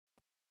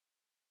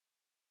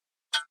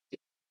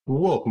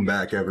Welcome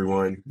back,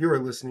 everyone. You are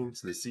listening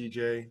to the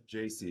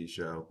CJJC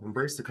Show.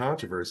 Embrace the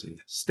controversy.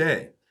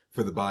 Stay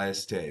for the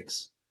biased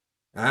takes.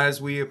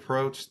 As we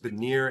approach the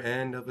near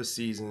end of a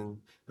season,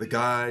 the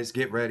guys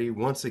get ready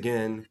once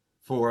again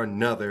for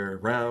another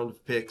round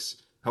of picks.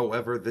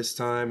 However, this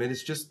time it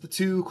is just the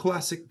two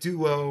classic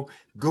duo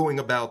going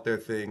about their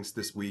things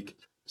this week.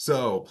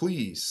 So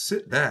please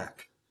sit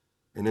back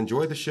and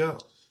enjoy the show.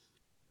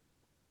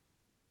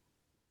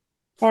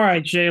 All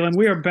right, Jalen,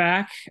 we are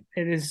back.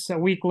 It is a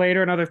week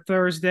later, another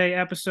Thursday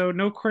episode.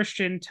 No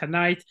Christian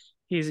tonight.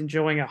 He is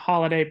enjoying a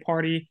holiday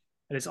party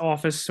at his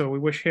office, so we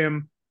wish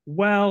him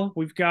well.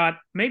 We've got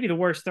maybe the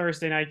worst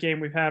Thursday night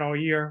game we've had all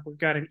year. We've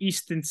got an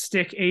Easton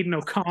Stick Aiden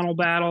O'Connell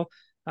battle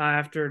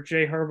after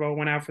Jay Herbo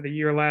went out for the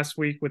year last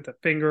week with the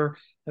finger.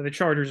 The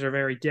Chargers are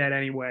very dead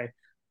anyway.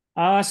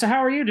 So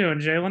how are you doing,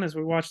 Jalen, as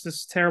we watch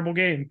this terrible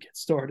game get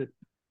started?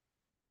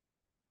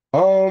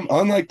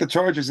 Unlike the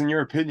Chargers, in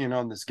your opinion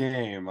on this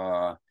game,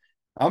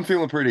 I'm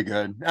feeling pretty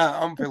good.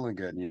 I'm feeling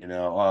good,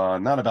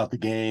 not about the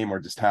game or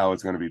just how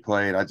it's going to be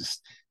played. I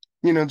just,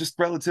 just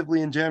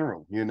relatively in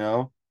general,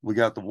 we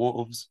got the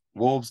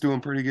Wolves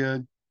doing pretty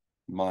good.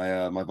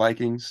 My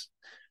Vikings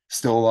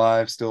still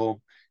alive,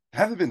 still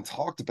haven't been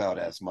talked about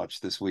as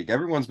much this week.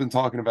 Everyone's been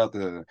talking about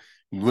the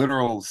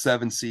literal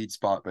 7 seed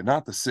spot, but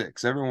not the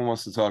 6. Everyone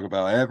wants to talk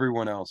about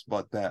everyone else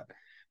but that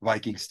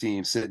Vikings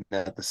team sitting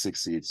at the 6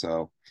 seed.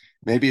 So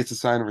maybe it's a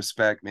sign of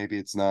respect. Maybe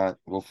it's not.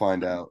 We'll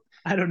find out.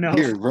 I don't know.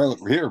 Here,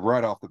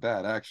 right off the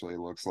bat, actually, it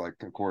looks like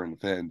according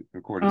to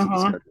the Uh-huh.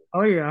 schedule.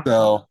 Oh yeah.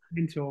 So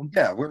Into him.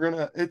 yeah, we're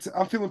gonna.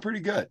 I'm feeling pretty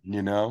good.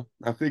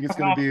 I think it's Coming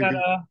gonna off be a that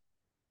good.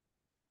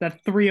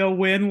 that 3-0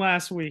 win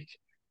last week.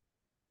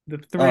 The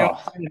 3-0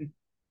 Oh, win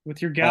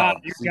with your guy. oh,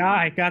 Your see,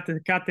 guy got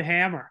the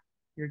hammer.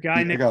 Your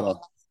guy see, Nick. I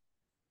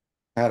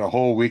had a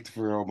whole week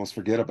to almost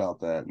forget about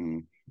that,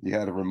 and you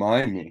had to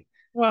remind me.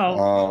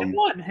 Well, they Um,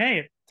 won.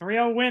 Hey,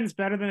 3-0 wins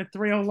better than a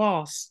 3-0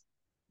 loss.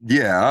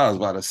 yeah, I was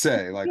about to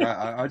say, like,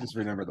 I just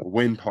remember the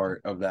win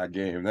part of that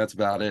game. That's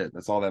about it.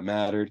 That's all that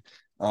mattered.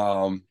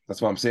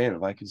 That's what I'm saying. The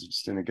Vikings are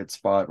just in a good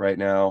spot right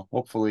now.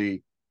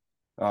 Hopefully,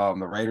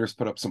 the Raiders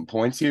put up some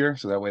points here,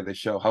 so that way they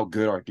show how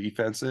good our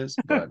defense is.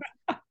 But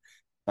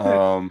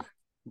um,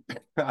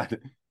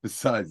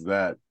 besides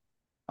that,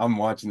 I'm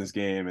watching this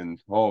game,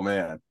 and oh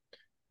man,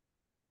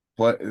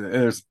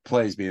 there's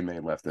plays being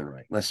made left and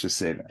right. Let's just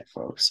say that,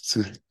 folks.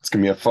 It's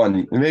gonna be a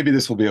fun. Maybe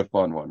this will be a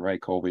fun one,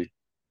 right, Colby?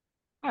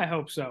 I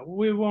hope so.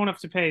 We won't have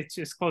to pay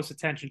as close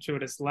attention to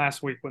it as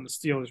last week when the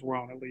Steelers were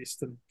on, at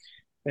least, and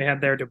they had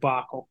their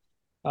debacle.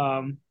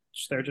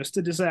 They're just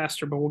a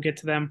disaster, but we'll get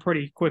to them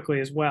pretty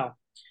quickly as well.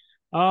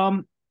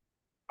 Um,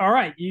 all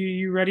right,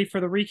 you ready for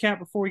the recap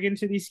before we get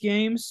into these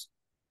games?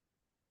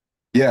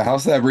 Yeah,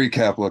 how's that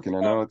recap looking?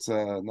 I know it's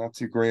not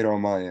too great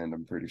on my end,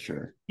 I'm pretty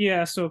sure.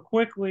 Yeah, so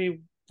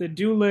quickly, the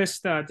do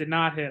list did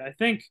not hit. I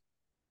think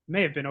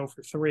may have been 0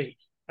 for 3,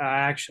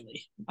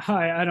 actually.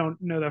 I don't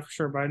know that for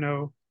sure, but I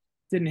know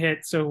didn't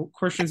hit. So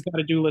Christian's got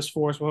a do list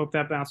for us. We'll hope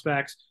that bounce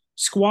back.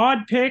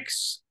 Squad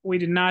picks, we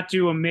did not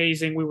do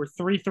amazing. We were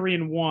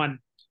 3-3-1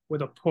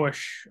 with a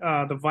push.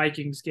 The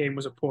Vikings game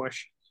was a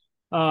push.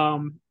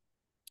 Um,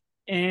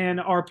 and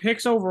our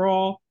picks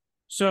overall.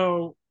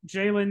 So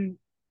Jalen,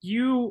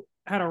 you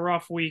had a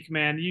rough week,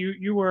 man.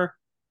 You were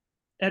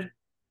at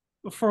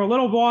for a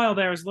little while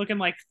there, it was looking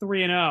like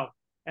 3-0,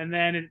 and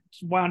then it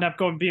wound up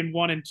going being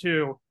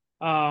 1-2.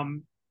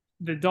 Um,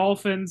 the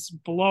Dolphins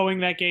blowing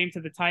that game to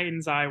the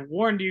Titans. I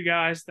warned you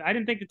guys. I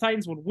didn't think the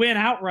Titans would win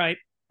outright,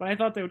 but I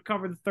thought they would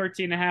cover the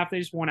 13 and a half. They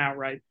just won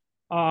outright.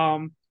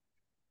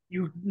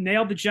 You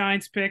nailed the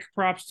Giants pick.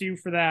 Props to you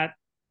for that.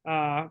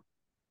 Uh,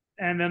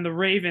 and then the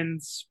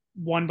Ravens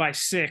won by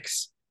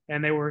 6,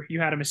 and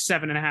you had them as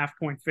 7.5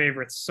 point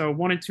favorites. So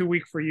 1-2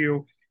 week for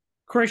you.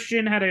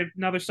 Christian had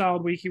another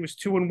solid week. He was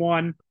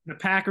 2-1. The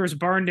Packers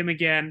burned him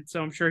again,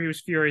 so I'm sure he was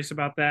furious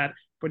about that.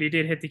 But he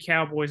did hit the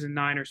Cowboys and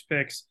Niners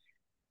picks.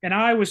 And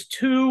I was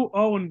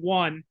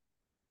 2-0-1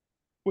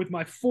 with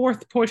my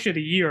 4th push of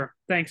the year,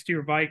 thanks to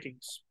your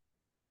Vikings.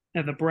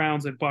 And the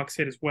Browns and Bucks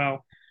hit as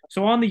well.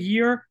 So on the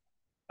year,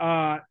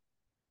 uh,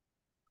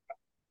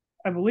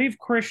 I believe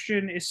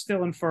Christian is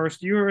still in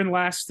first. You're in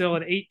last still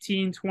at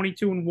 18,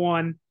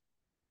 22-1.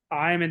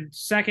 I'm in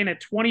second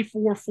at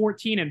 24,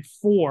 14, and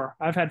 4.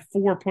 I've had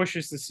 4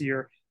 pushes this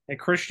year. And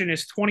Christian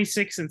is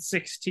 26 and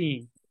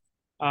 16.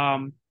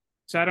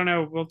 So I don't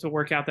know. We'll have to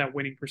work out that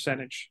winning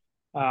percentage.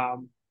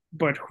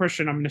 But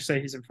Christian, I'm going to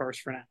say he's in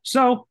first for now.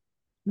 So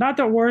not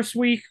the worst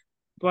week,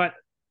 but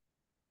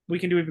we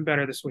can do even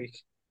better this week.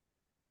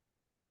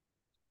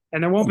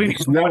 And there won't be any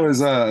squad.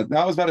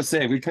 I was about to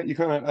say you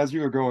kind of as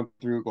you were going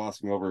through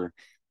glossing over,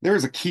 there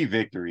was a key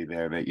victory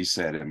there that you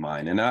said in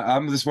mind, and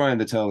I'm just wanting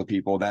to tell the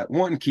people that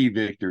one key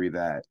victory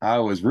that I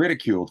was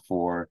ridiculed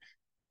for,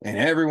 and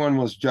everyone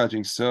was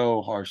judging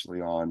so harshly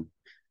on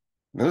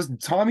those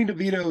Tommy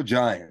DeVito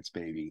Giants,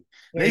 baby.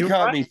 Yeah, They you're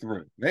caught right. me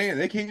through.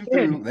 They came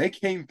through. They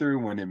came through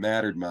when it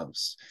mattered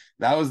most.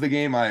 That was the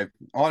game I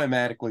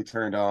automatically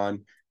turned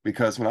on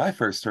because when I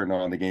first turned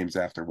on the games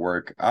after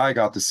work, I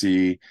got to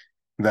see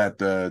that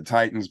the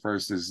Titans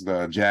versus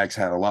the Jags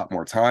had a lot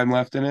more time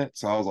left in it.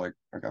 So I was like,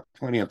 I got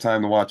plenty of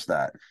time to watch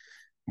that.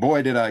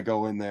 Boy, did I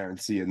go in there and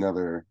see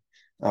another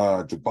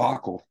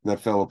debacle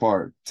that fell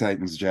apart.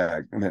 Titans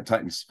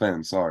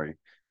fan, sorry,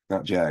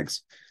 not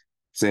Jags.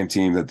 Same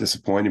team that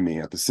disappointed me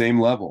at the same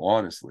level,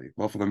 honestly.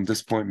 Both of them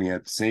disappoint me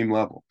at the same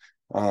level.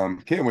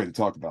 Can't wait to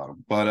talk about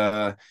them.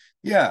 But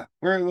yeah,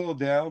 we're a little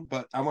down.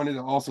 But I wanted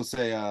to also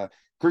say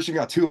Christian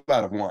got 2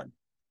 out of 1.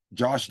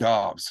 Josh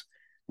Dobbs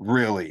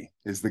really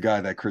is the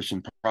guy that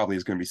Christian probably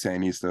is going to be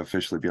saying needs to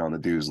officially be on the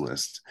dues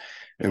list.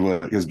 It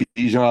was because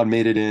Bijan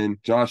made it in,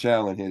 Josh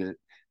Allen hit it,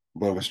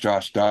 but it was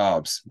Josh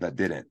Dobbs that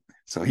didn't.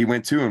 So he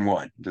went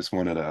 2-1. Just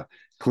wanted to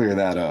clear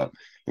that up.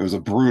 It was a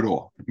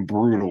brutal,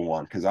 brutal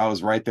one because I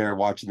was right there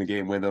watching the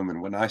game with him.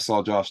 And when I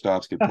saw Josh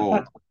Dobbs get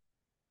pulled,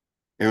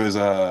 it was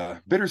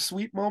a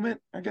bittersweet moment,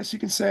 I guess you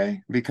can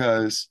say,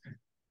 because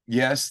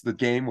yes, the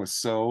game was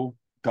so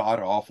god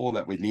awful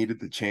that we needed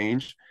to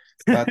change.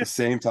 But at the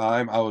same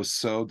time, I was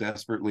so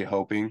desperately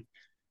hoping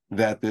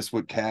that this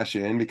would cash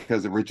in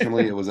because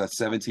originally it was at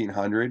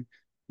 1,700,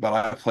 but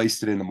I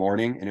placed it in the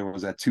morning and it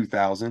was at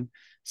 2,000.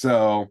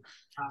 So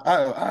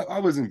I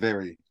was in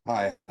very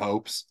high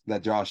hopes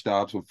that Josh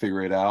Dobbs would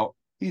figure it out.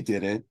 He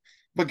didn't.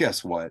 But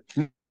guess what?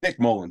 Nick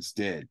Mullins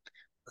did,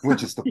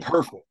 which is the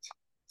perfect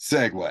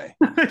segue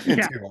Yeah.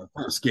 into our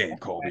first game,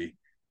 Colby.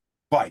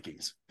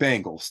 Vikings,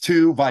 Bengals,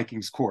 2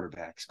 Vikings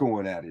quarterbacks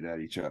going at it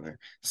at each other.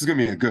 This is gonna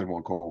be a good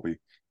one,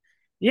 Colby.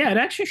 Yeah, it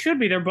actually should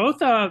be. They're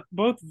both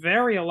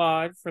very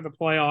alive for the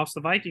playoffs.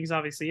 The Vikings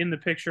obviously in the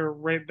picture,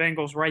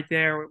 Bengals right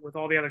there with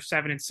all the other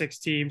 7-6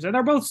 teams, and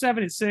they're both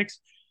 7-6.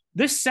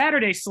 This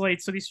Saturday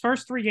slate, so these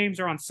first 3 games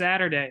are on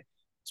Saturday.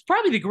 It's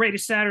probably the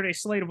greatest Saturday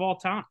slate of all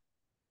time.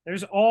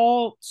 There's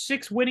all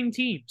 6 winning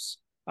teams,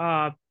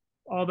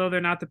 although they're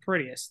not the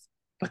prettiest,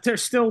 but they're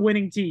still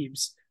winning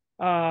teams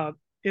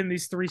in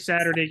these 3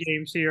 Saturday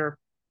games here.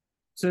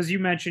 So as you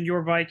mentioned,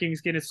 your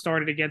Vikings get it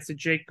started against the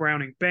Jake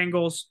Browning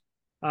Bengals.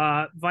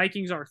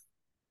 Vikings are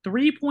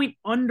 3-point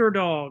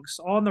underdogs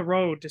on the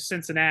road to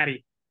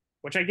Cincinnati,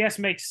 which I guess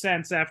makes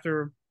sense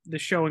after the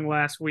showing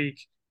last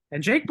week.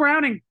 And Jake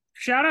Browning,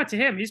 shout out to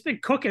him. He's been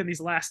cooking these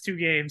last 2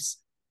 games.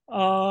 You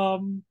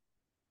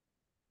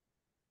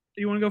want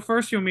to go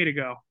first? You want me to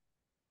go?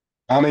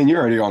 I mean, you're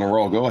already on a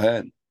roll. Go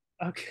ahead.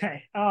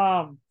 Okay.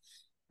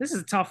 This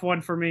is a tough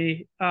one for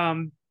me.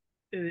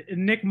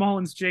 Nick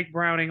Mullins, Jake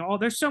Browning. Oh,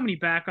 there's so many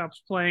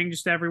backups playing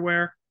just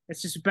everywhere.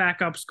 It's just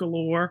backups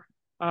galore.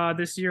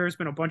 This year has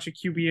been a bunch of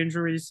QB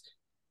injuries.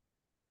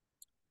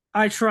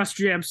 I trust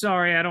Jay. I'm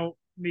sorry, I don't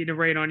mean to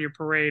rain on your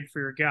parade for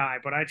your guy,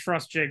 but I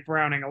trust Jake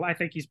Browning. I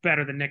think he's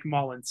better than Nick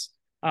Mullins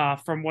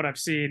from what I've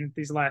seen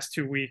these last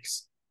 2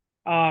 weeks.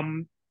 So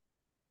I'm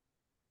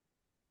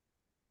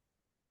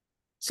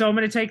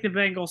going to take the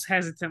Bengals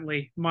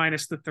hesitantly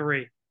minus the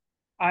 3.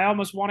 I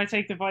almost want to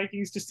take the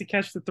Vikings just to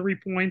catch the 3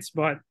 points,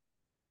 but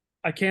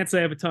I can't say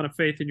I have a ton of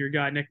faith in your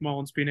guy, Nick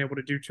Mullins, being able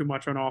to do too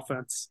much on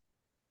offense.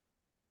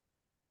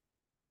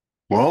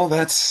 Well,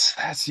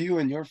 that's you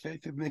and your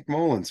faith in Nick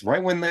Mullins.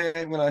 Right when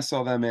I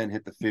saw that man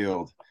hit the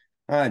field,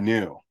 I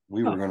knew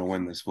we were Huh. going to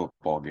win this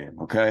football game.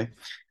 Okay,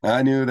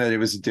 I knew that it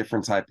was a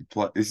different type of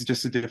play. This is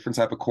just a different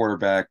type of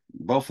quarterback.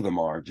 Both of them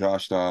are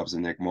Josh Dobbs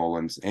and Nick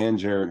Mullins, and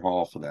Jared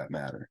Hall for that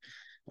matter.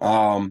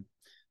 Um,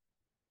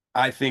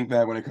 I think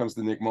that when it comes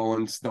to Nick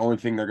Mullins, the only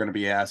thing they're going to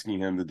be asking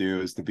him to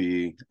do is to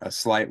be a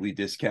slightly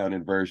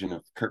discounted version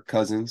of Kirk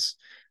Cousins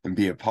and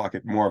be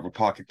more of a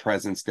pocket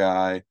presence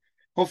guy.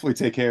 Hopefully,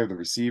 take care of the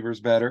receivers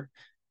better.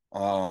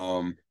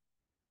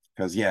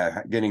 Because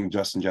yeah, getting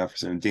Justin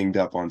Jefferson dinged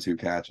up on 2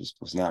 catches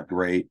was not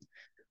great.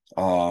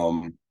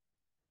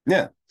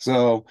 Yeah,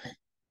 so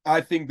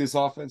I think this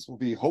offense will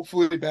be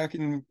hopefully back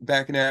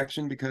in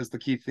action because the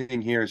key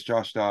thing here is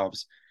Josh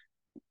Dobbs.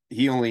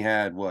 He only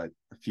had a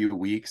few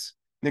weeks.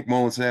 Nick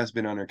Mullins has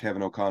been under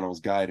Kevin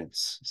O'Connell's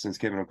guidance since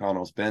Kevin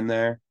O'Connell's been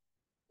there.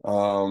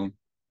 But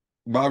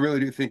I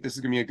really do think this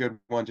is going to be a good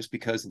one just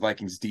because the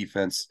Vikings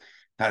defense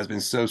has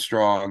been so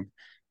strong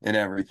and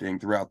everything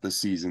throughout the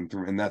season.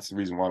 And that's the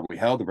reason why we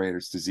held the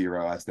Raiders to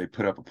 0 as they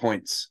put up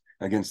points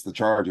against the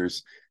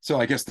Chargers. So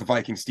I guess the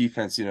Vikings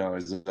defense,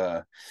 is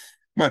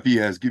might be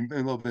a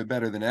little bit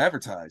better than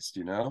advertised.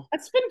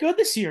 That's been good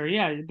this year.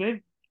 Yeah,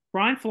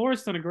 Brian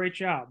Flores done a great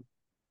job.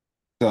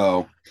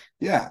 So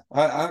yeah,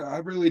 I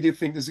really do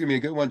think this is gonna be a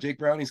good one. Jake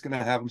Browning's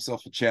gonna have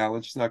himself a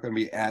challenge. It's not gonna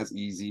be as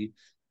easy,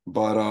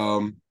 but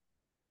I'm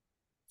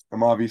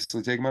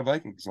obviously taking my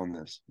Vikings on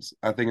this.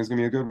 I think it's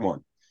gonna be a good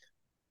one.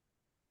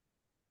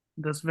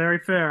 That's very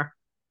fair.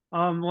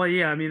 Well,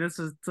 yeah, I mean,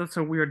 that's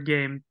a weird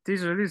game.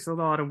 These are a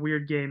lot of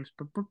weird games,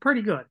 but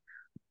pretty good.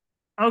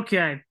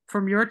 Okay,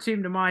 from your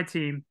team to my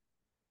team,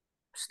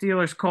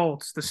 Steelers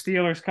Colts. The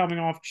Steelers coming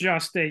off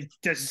just a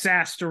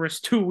disastrous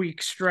 2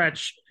 week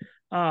stretch,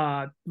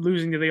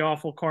 losing to the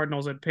awful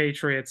Cardinals and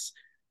Patriots.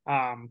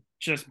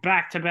 Just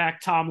back to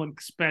back Tomlin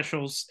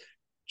specials,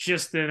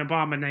 just an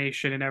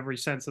abomination in every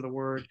sense of the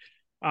word.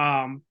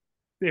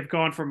 They've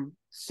gone from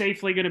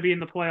safely going to be in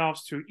the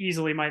playoffs to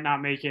easily might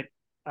not make it.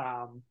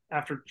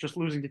 after just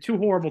losing to two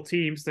horrible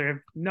teams. They have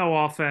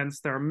no offense.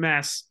 They're a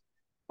mess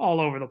all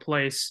over the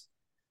place.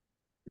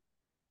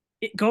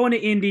 Going to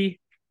Indy,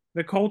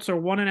 the Colts are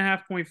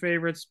 1.5 point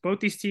favorites. Both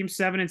these teams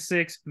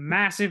 7-6.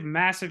 Massive,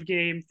 massive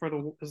game for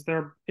the as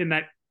they're in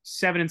that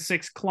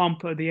 7-6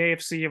 clump of the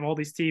AFC of all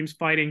these teams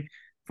fighting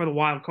for the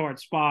wild card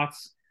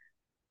spots.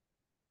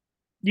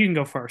 You can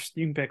go first.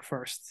 You can pick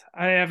first.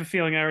 I have a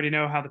feeling I already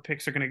know how the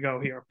picks are going to go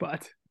here,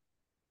 but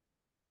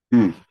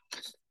Hmm.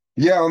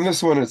 Yeah, on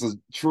this one, it's a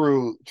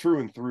true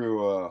and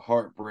through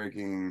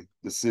heartbreaking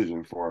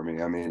decision for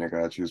me. I mean, I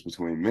gotta choose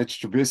between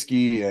Mitch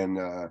Trubisky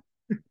and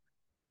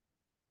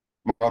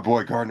my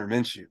boy Gardner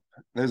Minshew.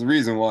 There's a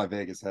reason why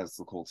Vegas has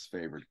the Colts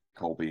favored,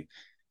 Colby.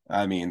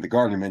 I mean, the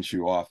Gardner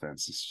Minshew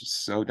offense is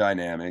just so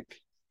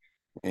dynamic,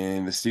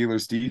 and the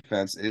Steelers'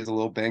 defense is a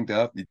little banged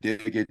up. You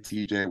did get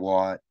TJ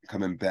Watt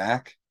coming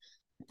back,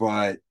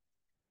 but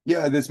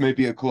yeah, this may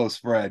be a close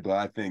spread, but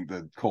I think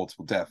the Colts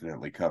will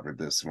definitely cover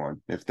this one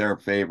if they're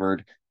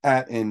favored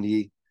at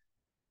Indy.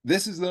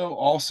 This is though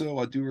also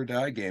a do or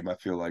die game. I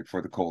feel like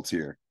for the Colts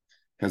here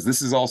because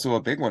this is also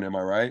a big one. Am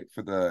I right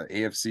for the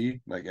AFC?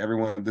 Like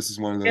everyone, this is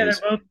one of yeah, they're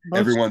those both.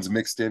 everyone's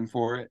mixed in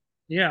for it.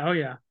 Yeah, oh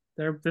yeah.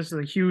 This is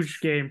a huge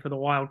game for the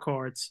wild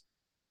cards.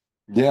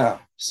 Yeah.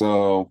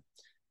 So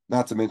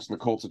not to mention the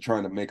Colts are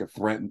trying to make a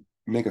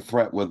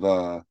threat with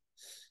the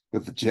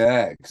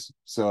Jags.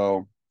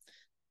 So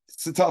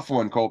it's a tough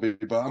one, Colby,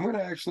 but I'm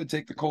gonna actually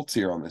take the Colts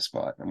here on this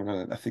spot.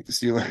 I think the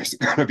Steelers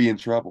are gonna be in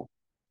trouble.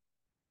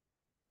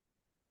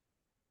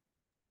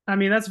 I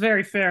mean, that's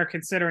very fair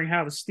considering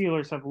how the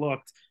Steelers have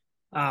looked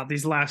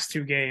these last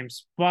two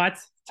games. But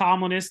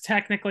Tomlin is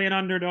technically an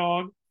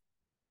underdog,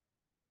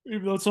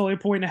 even though it's only a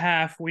point and a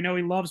half. We know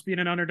he loves being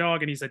an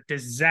underdog, and he's a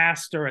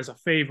disaster as a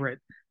favorite.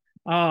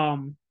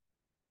 Um,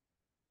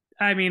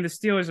 I mean, the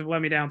Steelers have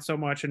let me down so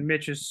much, and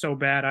Mitch is so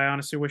bad. I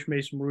honestly wish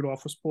Mason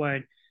Rudolph was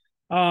playing.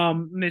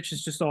 Mitch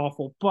is just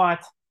awful,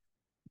 but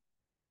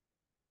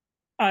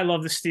I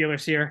love the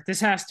Steelers here. This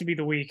has to be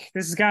the week.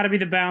 This has got to be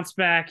the bounce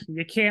back.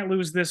 You can't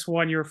lose this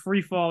one. You're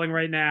free falling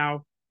right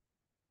now.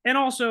 And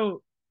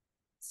also,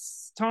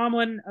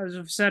 Tomlin, as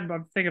I've said, I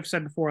think I've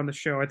said before on the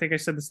show, I think I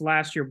said this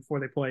last year before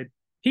they played,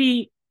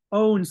 he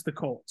owns the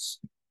Colts.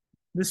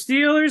 The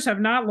Steelers have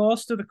not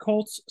lost to the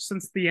Colts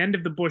since the end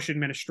of the Bush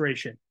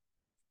administration.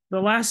 The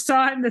last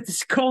time that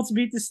the Colts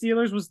beat the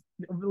Steelers was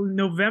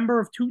November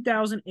of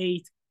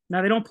 2008.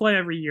 Now, they don't play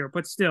every year,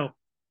 but still,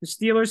 the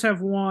Steelers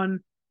have won.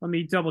 Let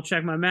me double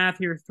check my math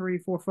here. 3,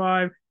 4,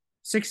 5,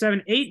 6,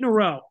 7, 8 in a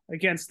row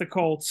against the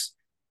Colts.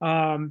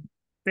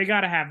 They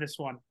got to have this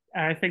one.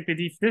 I think this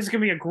is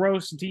going to be a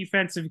gross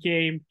defensive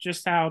game,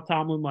 just how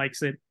Tomlin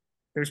likes it.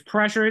 There's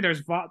pressure.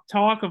 There's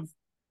talk of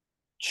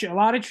a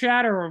lot of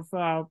chatter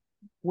of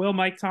will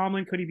Mike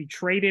Tomlin, could he be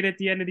traded at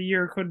the end of the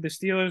year? Would the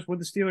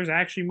Steelers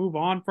actually move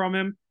on from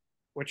him?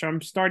 Which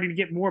I'm starting to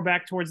get more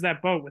back towards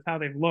that boat with how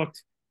they've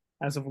looked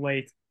as of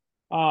late.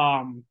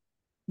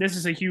 This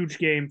is a huge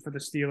game for the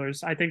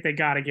Steelers. I think they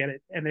got to get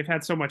it, and they've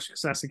had so much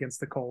success against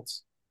the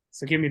Colts.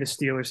 So give me the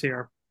Steelers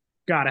here.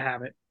 Got to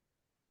have it.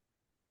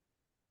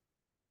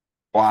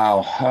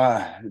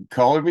 Wow,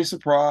 color me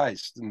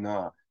surprised.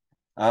 No,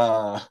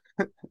 uh,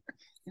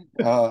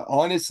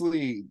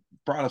 honestly,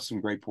 brought up some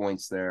great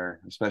points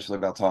there, especially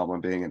about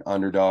Tomlin being an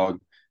underdog.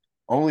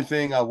 Only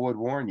thing I would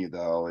warn you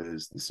though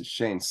is this is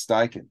Shane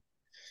Steichen.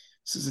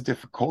 This is a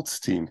different Colts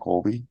team,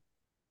 Colby.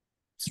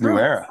 It's a new True.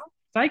 era.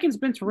 Steichen's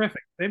been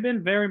terrific. They've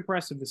been very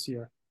impressive this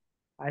year.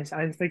 I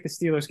think the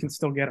Steelers can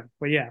still get him.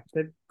 But yeah,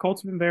 the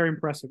Colts have been very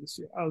impressive this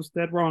year. I was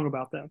dead wrong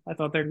about them. I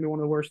thought they were going to be one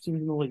of the worst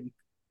teams in the league.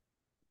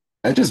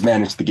 I just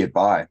managed to get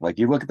by. Like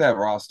you look at that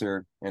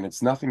roster, and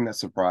it's nothing that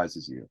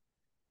surprises you.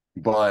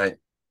 But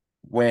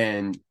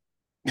when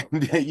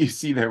you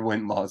see their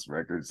win-loss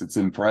records, it's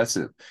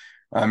impressive.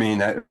 I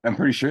mean, I'm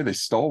pretty sure they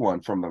stole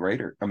one from the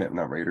Raiders. I mean,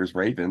 not Raiders,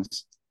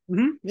 Ravens.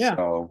 Yeah.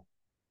 So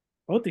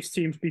Both these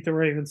teams beat the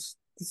Ravens.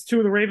 It's two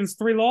of the Ravens'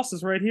 three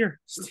losses right here.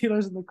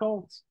 Steelers and the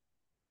Colts.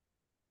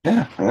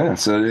 yeah.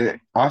 So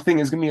I think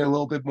it's gonna be a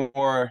little bit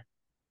more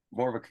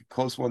of a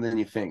close one than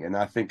you think. And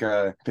I think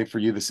for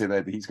you to say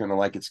that he's gonna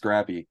like it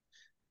scrappy,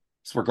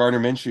 it's where Gardner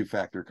Minshew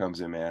factor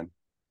comes in, man.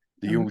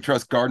 Do you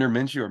trust Gardner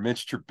Minshew or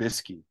Mitch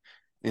Trubisky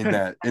in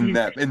that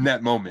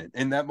moment?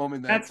 In that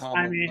moment that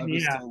Tomlin loves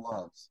yeah. still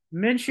loves.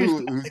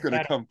 Minshew's Who's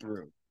gonna come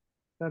through?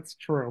 That's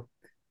true.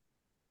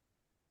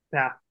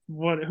 Yeah.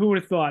 Who would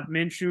have thought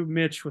Minshew,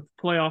 Mitch with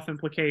playoff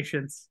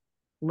implications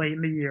late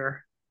in the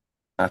year?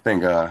 I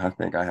think I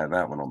had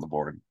that one on the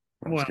board.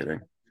 I'm Well, just kidding.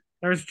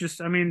 there's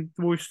just, I mean,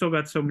 we've still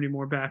got so many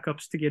more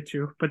backups to get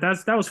to, but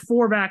that was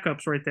four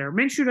backups right there.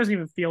 Minshew doesn't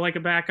even feel like a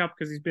backup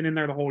because he's been in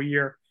there the whole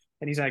year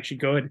and he's actually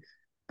good.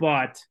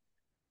 But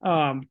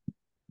um,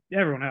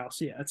 everyone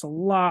else, yeah, it's a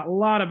lot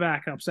of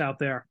backups out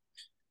there.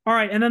 All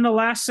right, and then the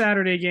last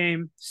Saturday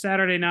game,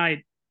 Saturday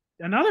night,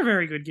 another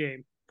very good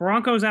game.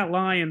 Broncos at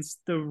Lions,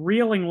 the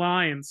reeling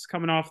Lions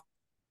coming off.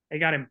 They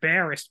got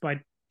embarrassed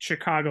by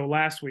Chicago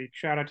last week.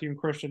 Shout out to you and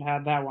Christian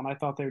had that one. I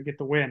thought they would get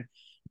the win.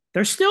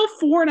 They're still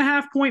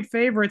 4.5 point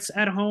favorites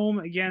at home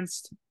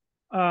against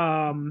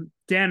Denver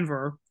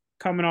Denver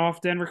coming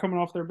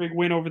off their big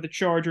win over the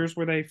Chargers,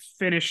 where they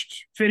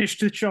finished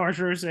the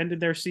Chargers, ended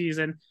their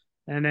season,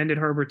 and ended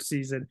Herbert's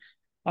season.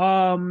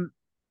 Um,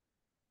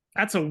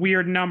 that's a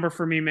weird number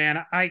for me,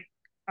 man.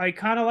 I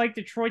kind of like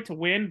Detroit to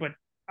win, but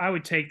I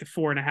would take the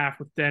 4.5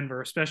 with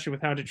Denver, especially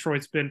with how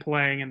Detroit's been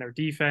playing and their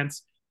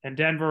defense. And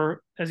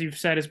Denver, as you've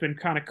said, has been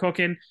kind of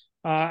cooking.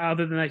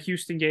 Other than that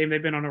Houston game,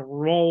 they've been on a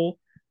roll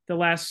the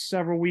last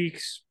several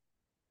weeks.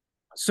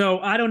 So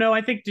I don't know.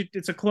 I think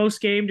it's a close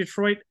game.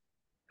 Detroit,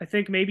 I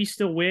think maybe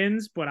still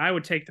wins, but I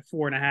would take the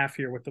 4.5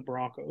 here with the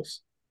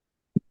Broncos.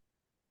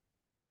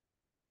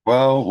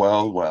 Well.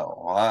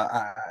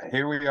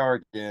 Here we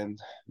are again.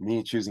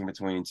 Me choosing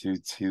between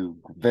two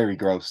very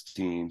gross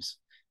teams.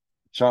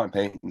 Sean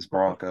Payton's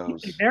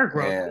Broncos, They're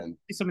gross. and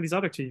Some of these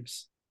other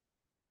teams.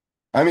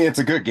 I mean it's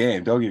a good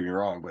game. Don't get me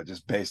wrong, but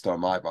just based on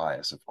my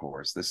bias, of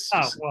course, this is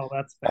Oh just. well,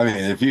 that's I fair.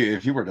 mean,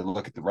 if you were to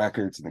look at the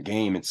records and the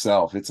game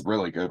itself, it's a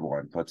really good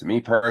one. But to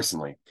me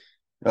personally,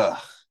 ugh,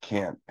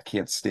 I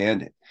can't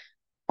stand it.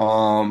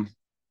 Um,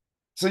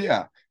 so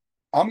yeah,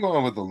 I'm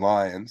going with the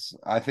Lions.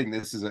 I think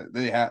this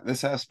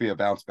has to be a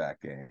bounce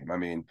back game. I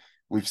mean,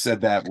 we've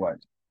said that what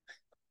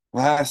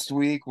last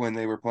week when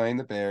they were playing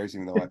the Bears,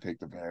 even though I picked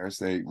the Bears,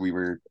 they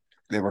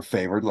were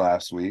favored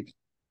last week.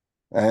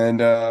 And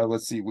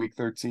let's see, week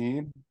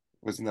 13,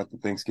 wasn't that the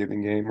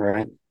Thanksgiving game,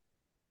 right?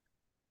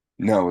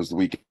 No, it was the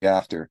week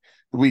after.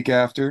 The week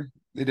after,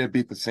 they did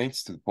beat the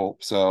Saints to the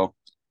pulp. So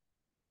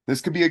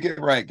this could be a get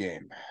right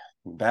game.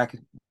 Back,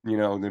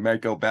 they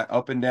might go back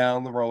up and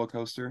down the roller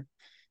coaster,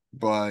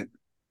 but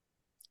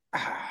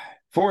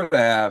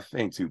 4.5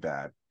 ain't too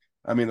bad.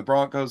 I mean, the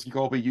Broncos,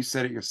 Colby, you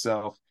said it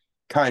yourself,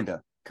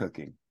 kinda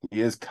cooking.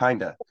 He is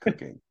kinda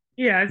cooking.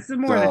 Yeah, it's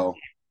more than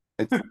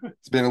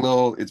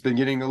So it's been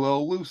getting a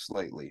little loose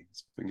lately.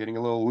 It's been getting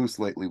a little loose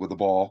lately with the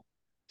ball.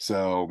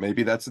 So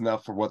maybe that's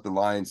enough for what the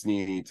Lions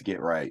need to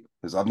get right.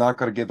 Because I'm not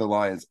going to give the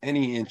Lions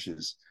any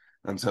inches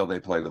until they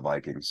play the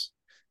Vikings.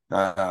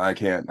 I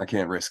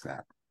can't risk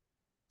that.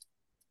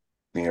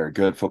 They are a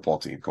good football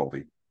team,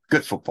 Colby.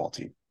 Good football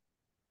team.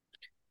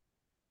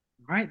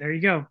 All right, there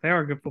you go. They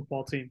are a good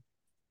football team.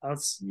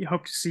 You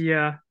hope to see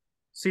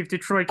if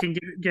Detroit can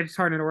get it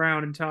turning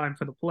around in time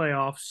for the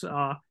playoffs.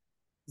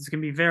 It's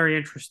going to be very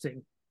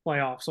interesting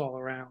playoffs all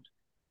around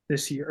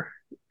this year.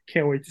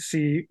 Can't wait to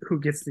see who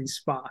gets these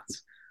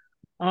spots.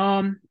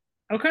 Um,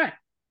 okay,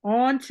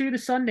 on to the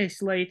Sunday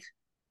slate.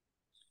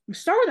 We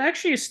start with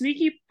actually a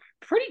sneaky,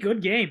 pretty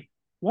good game.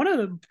 One of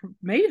the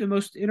maybe the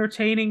most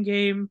entertaining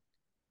game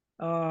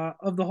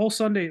of the whole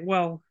Sunday.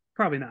 Well,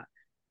 probably not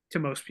to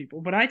most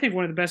people, but I think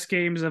one of the best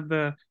games of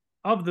the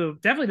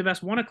definitely the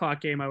best 1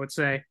 o'clock game, I would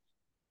say,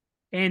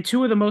 and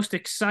two of the most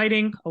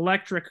exciting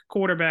electric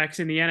quarterbacks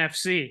in the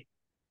NFC: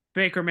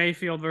 Baker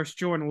Mayfield versus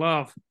Jordan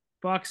Love.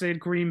 Bucks in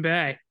Green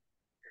Bay.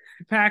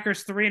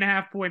 Packers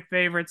 3.5 point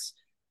favorites.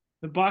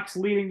 The Bucks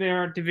leading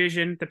their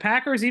division. The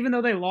Packers, even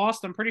though they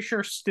lost, I'm pretty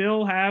sure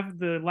still have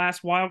the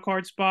last wild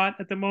card spot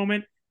at the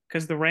moment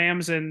because the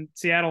Rams and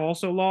Seattle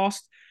also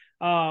lost.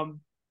 Um,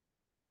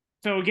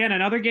 so again,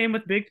 another game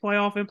with big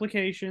playoff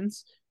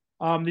implications.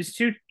 These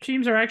two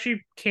teams are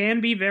actually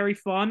can be very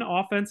fun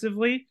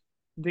offensively.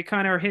 They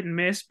kind of are hit and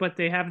miss, but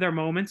they have their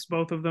moments,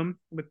 both of them,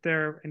 with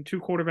their and two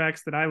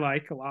quarterbacks that I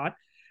like a lot.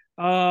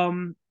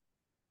 Um,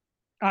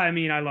 I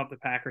mean, I love the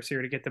Packers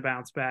here to get the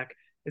bounce back.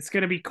 It's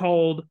going to be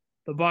cold.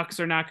 The Bucks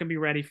are not going to be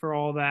ready for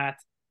all that.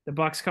 The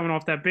Bucks coming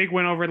off that big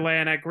win over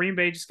Atlanta. Green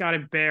Bay just got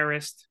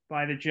embarrassed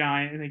by the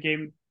Giants in the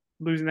game,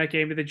 losing that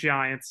game to the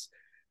Giants.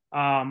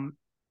 Um,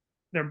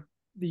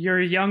 you're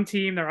a young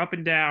team. They're up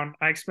and down.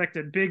 I expect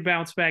a big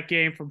bounce back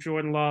game from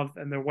Jordan Love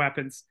and their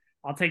weapons.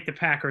 I'll take the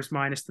Packers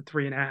minus the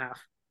 3.5.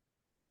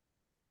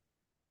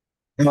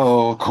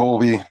 Oh,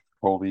 Colby.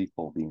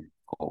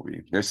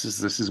 This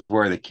is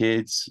where the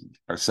kids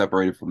are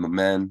separated from the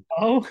men.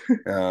 Oh,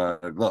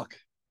 Look,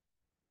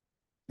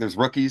 there's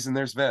rookies and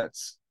there's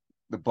vets.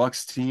 The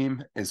Bucks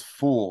team is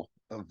full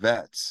of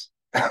vets.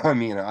 I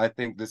mean, I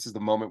think this is the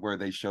moment where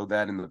they showed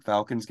that in the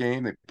Falcons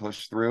game. They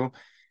pushed through,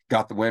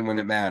 got the win when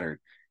it mattered.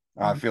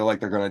 I feel like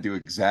they're going to do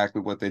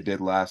exactly what they did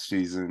last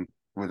season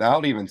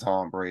without even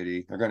Tom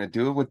Brady. They're going to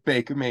do it with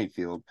Baker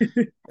Mayfield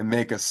and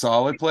make a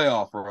solid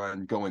playoff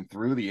run going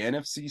through the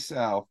NFC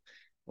South.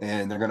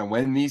 And they're going to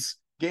win these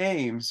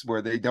games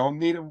where they don't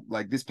need them,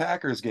 like this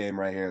Packers game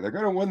right here. They're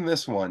going to win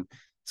this one.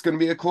 It's going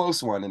to be a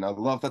close one. And I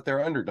love that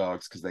they're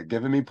underdogs because they're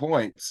giving me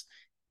points.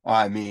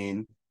 I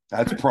mean,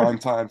 that's prime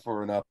time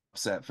for an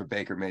upset for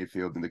Baker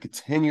Mayfield and to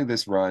continue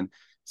this run,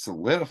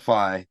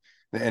 solidify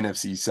the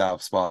NFC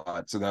South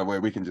spot. So that way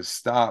we can just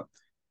stop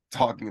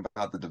talking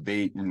about the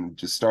debate and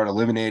just start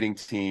eliminating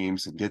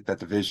teams and get that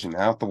division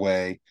out the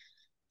way.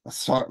 Let's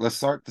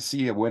start to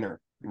see a winner.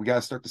 We got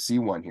to start to see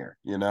one here,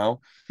 yeah,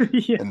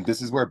 and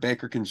this is where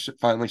Baker can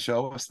finally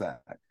show us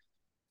that.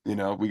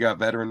 We got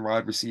veteran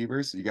wide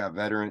receivers. You got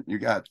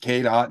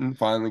Cade Otton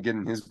finally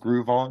getting his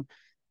groove on.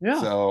 yeah,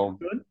 So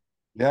good.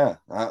 yeah,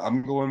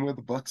 I'm going with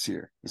the Bucks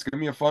here. It's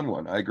gonna be a fun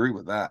one. I agree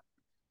with that.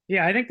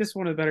 Yeah, I think this is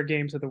one of the better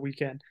games of the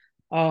weekend.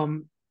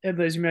 And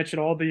as you mentioned,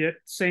 all the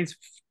Saints,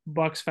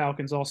 Bucks,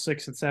 Falcons, all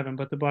 6 and 7,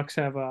 but the Bucks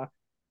have I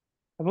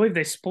believe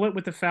they split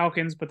with the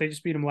Falcons, but they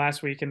just beat them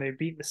last week, and they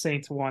beat the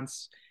Saints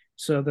once,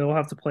 so they'll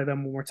have to play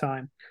them one more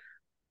time.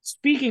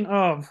 Speaking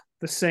of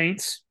the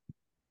Saints,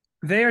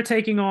 they are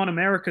taking on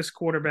America's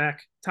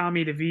quarterback,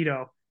 Tommy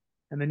DeVito,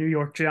 and the New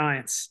York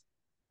Giants.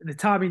 The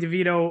Tommy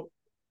DeVito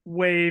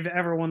wave,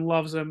 everyone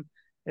loves him.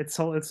 It's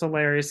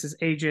hilarious. His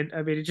agent,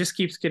 I mean, it just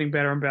keeps getting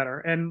better and better.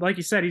 And like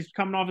you said, he's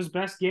coming off his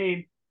best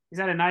game. He's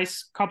had a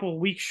nice couple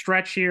week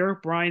stretch here.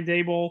 Brian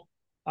Daboll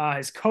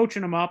is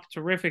coaching him up.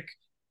 Terrific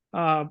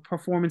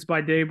performance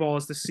by Daboll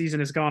as the season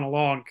has gone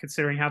along,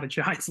 considering how the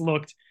Giants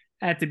looked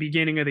at the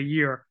beginning of the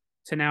year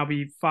to now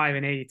be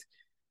 5-8.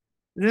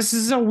 This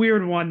is a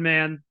weird one,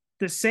 man.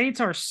 The Saints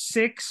are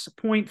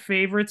 6-point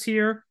favorites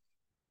here.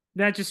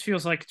 That just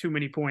feels like too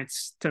many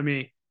points to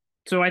me.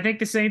 So I think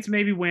the Saints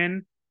maybe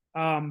win.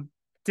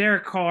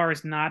 Derek Carr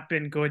has not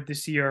been good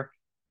this year.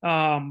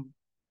 I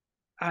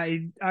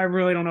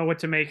really don't know what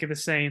to make of the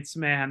Saints,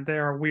 man.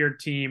 They're a weird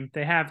team.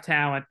 They have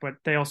talent, but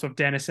they also have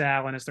Dennis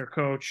Allen as their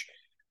coach.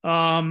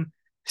 So,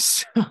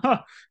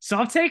 so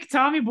I'll take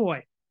Tommy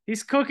Boy.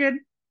 He's cooking.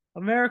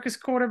 America's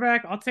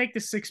quarterback. I'll take the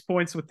 6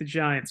 points with the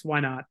Giants. Why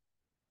not?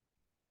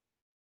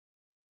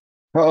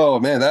 Oh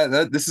man,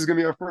 that this is gonna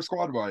be our first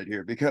squad wide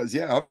here because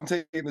yeah, I'm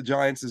taking the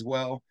Giants as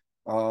well.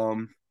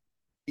 Um,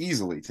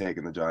 Easily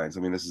taking the Giants. I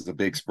mean, this is a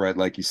big spread,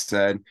 like you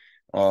said.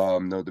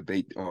 No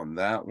debate on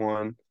that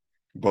one.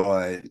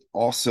 But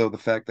also the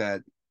fact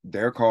that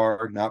Derek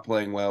Carr not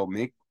playing well.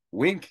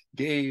 Wink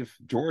gave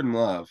Jordan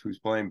Love, who's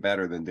playing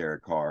better than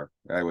Derek Carr,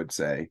 I would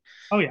say.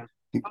 Oh yeah.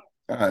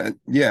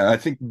 Yeah, I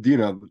think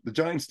the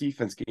Giants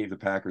defense gave the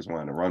Packers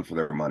one a run for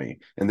their money,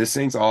 and this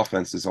Saints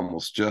offense is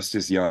almost just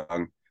as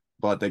young,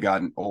 but they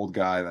got an old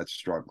guy that's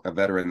struggling, a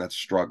veteran that's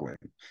struggling.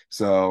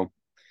 So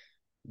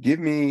give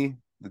me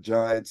the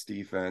Giants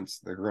defense.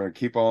 They're going to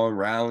keep on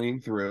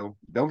rallying through.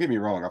 Don't get me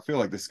wrong. I feel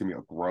like this is going to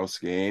be a gross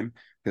game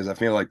because I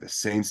feel like the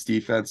Saints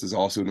defense is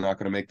also not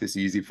going to make this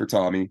easy for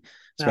Tommy.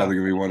 It's No. probably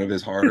going to be one of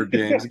his harder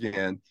games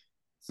again.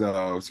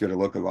 So it's going to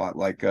look a lot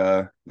like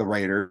the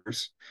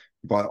Raiders.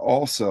 But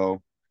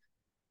also,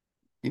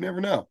 you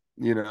never know.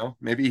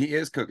 Maybe he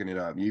is cooking it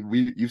up.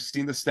 You've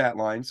seen the stat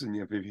lines, and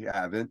if you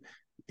haven't,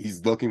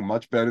 he's looking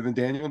much better than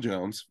Daniel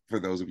Jones. For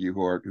those of you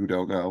who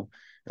don't know,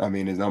 I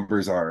mean, his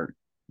numbers are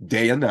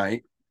day and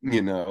night.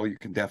 You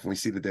can definitely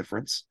see the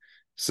difference.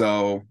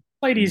 So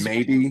Ladies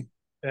maybe,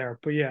 there,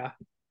 but yeah,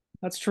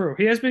 that's true.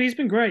 He's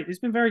been great. He's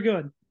been very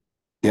good.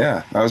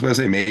 yeah, I was going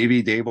to say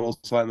maybe Daboll's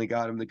finally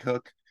got him to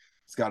cook.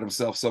 He's got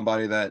himself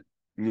somebody that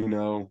you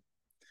know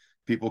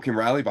people can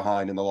rally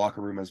behind in the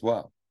locker room as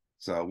well.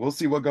 So we'll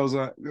see what goes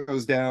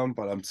down,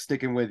 but I'm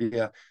sticking with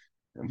you.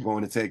 I'm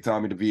going to take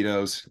Tommy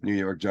DeVito's New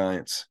York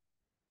Giants.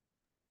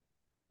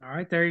 All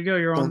right, there you go.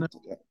 You're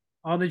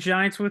on the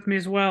Giants with me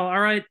as well. All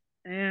right,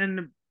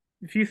 and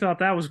if you thought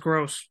that was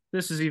gross,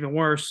 this is even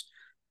worse.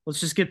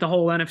 Let's just get the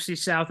whole NFC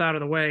South out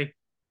of the way.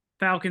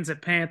 Falcons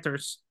at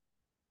Panthers.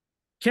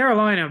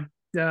 Carolina.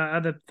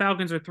 The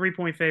Falcons are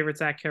 3-point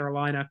favorites at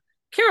Carolina.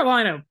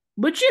 Carolina,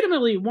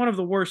 legitimately one of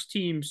the worst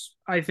teams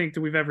I think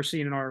that we've ever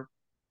seen in our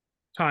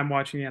time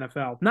watching the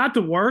NFL. Not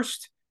the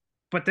worst,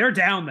 but they're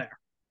down there.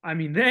 I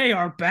mean, they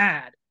are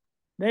bad.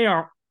 They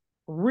are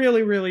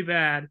really, really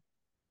bad.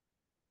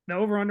 The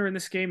over-under in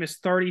this game is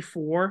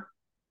 34.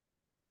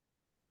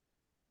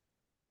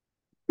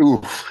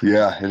 Oof,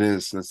 yeah, it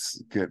is. That's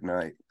a good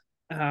night.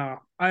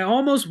 I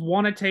almost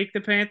want to take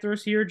the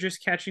Panthers here,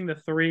 just catching the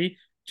 3,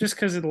 just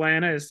because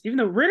Atlanta is, even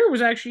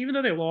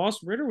though they lost,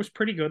 Ritter was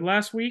pretty good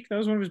last week. That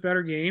was one of his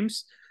better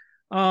games.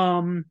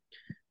 Um,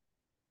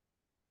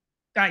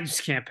 I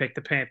just can't pick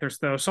the Panthers,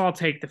 though, so I'll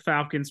take the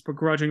Falcons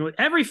begrudgingly.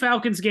 Every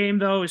Falcons game,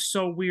 though, is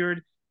so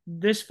weird.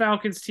 This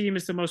Falcons team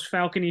is the most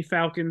Falcony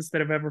Falcons that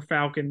have ever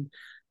Falconed.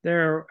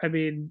 I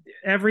mean,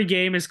 every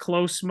game is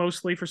close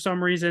mostly for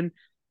some reason.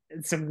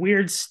 Some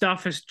weird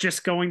stuff is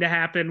just going to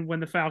happen when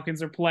the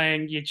Falcons are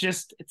playing.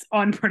 It's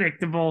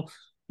unpredictable.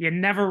 You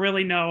never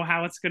really know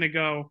how it's going to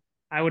go.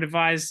 I would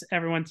advise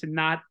everyone to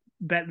not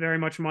bet very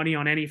much money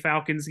on any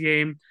Falcons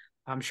game.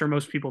 I'm sure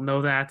most people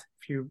know that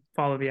if you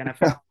follow the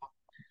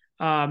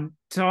NFL.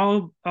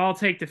 So I'll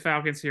take the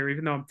Falcons here,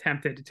 even though I'm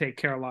tempted to take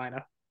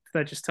Carolina.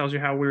 That just tells you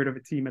how weird of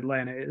a team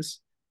Atlanta is.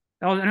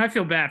 Oh, and I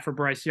feel bad for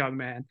Bryce Young,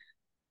 man.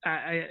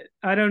 I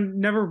don't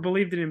never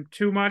believed in him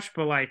too much,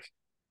 but like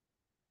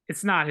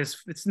it's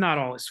not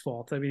all his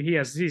fault. I mean,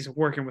 he's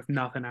working with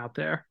nothing out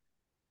there.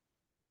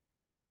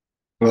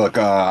 Look,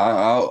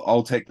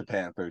 I'll take the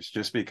Panthers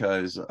just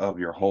because of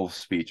your whole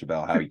speech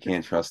about how you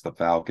can't trust the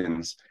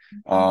Falcons.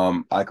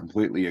 I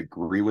completely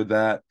agree with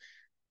that.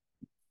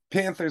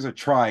 Panthers are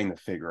trying to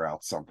figure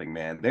out something,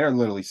 man. They're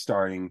literally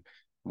starting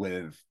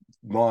with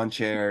lawn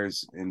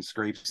chairs and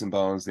scrapes and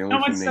bones. The No only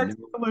one thing they said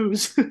know, to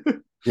lose.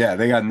 yeah,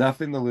 they got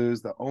nothing to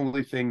lose. The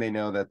only thing they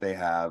know that they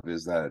have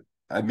is that,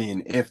 I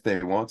mean, if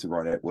they want to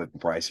run it with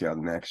Bryce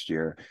Young next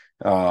year,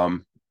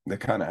 they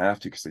kind of have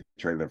to because they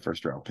traded their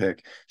first round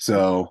pick.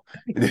 So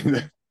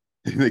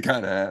they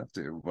kind of have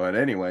to. But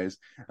anyways,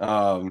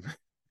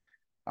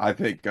 I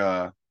think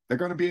they're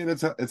going to be in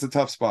it's a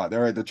tough spot.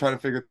 They're trying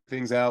to figure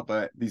things out,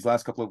 but these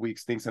last couple of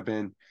weeks things have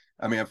been.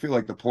 I mean, I feel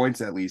like the points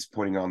at least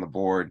putting on the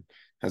board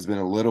has been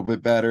a little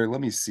bit better.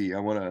 Let me see. I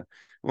want to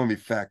let me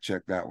fact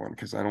check that one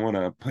because I don't want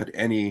to put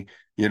any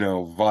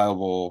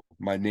viable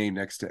my name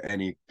next to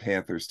any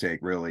Panthers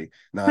take. Really,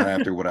 not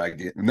after what I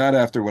get, not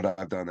after what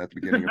I've done at the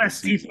The beginning of the best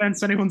season.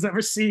 defense anyone's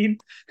ever seen.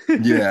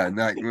 Yeah,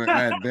 not,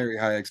 I had very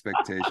high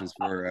expectations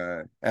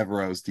for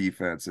Evero's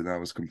defense, and I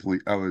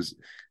was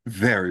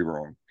very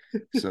wrong.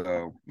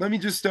 So let me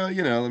just let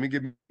me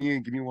give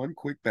me one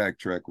quick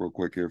backtrack real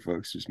quick here,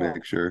 folks. Just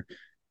make sure.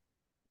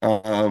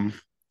 Um,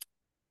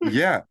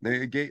 yeah,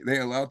 they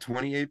allowed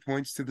 28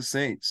 points to the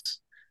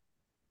Saints.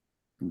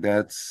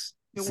 That's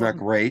It it's not wasn't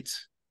great,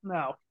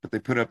 no. but they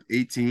put up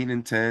 18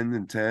 and 10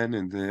 and 10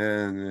 and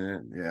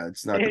yeah,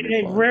 it's not gonna be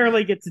It fun.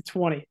 rarely gets to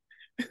 20.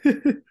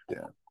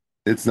 Yeah.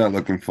 It's not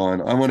looking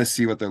fun. I want to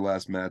see what their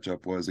last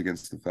matchup was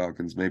against the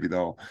Falcons. Maybe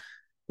they'll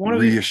One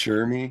of these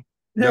reassure me.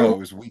 there No, it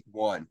was week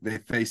one. They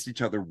faced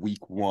each other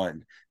week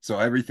one. So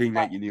everything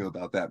that you knew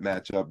about that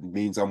matchup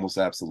means almost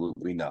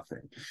absolutely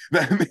nothing.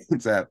 That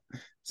means that.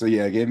 So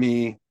yeah, give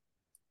me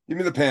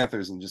the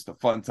Panthers and just a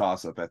fun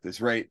toss up at this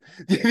rate.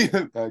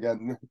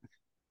 Again.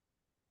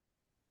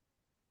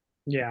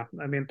 Yeah,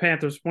 I mean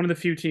Panthers, one of the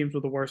few teams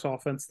with a worse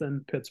offense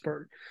than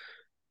Pittsburgh.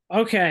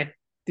 Okay,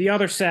 the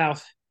other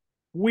South.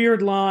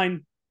 Weird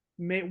line.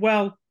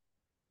 Well,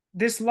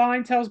 this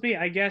line tells me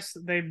I guess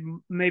they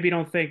maybe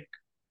don't think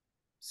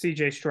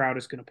CJ Stroud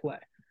is going to play.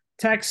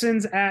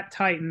 Texans at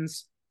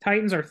Titans.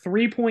 Titans are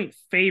 3-point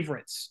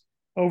favorites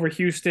over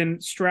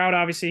Houston. Stroud,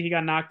 obviously, he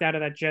got knocked out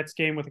of that Jets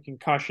game with a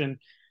concussion.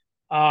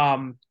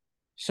 Um,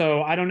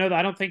 so I don't know.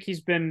 I don't think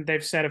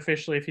they've said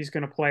officially if he's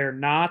going to play or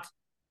not.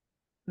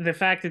 The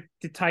fact that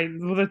the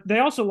Titans, well, they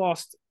also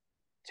lost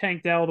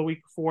Tank Dell the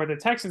week before. The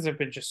Texans have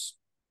been just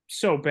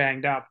so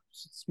banged up.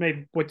 It's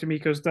made what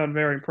D'Amico's done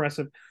very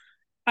impressive.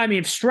 I mean,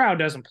 if Stroud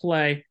doesn't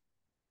play,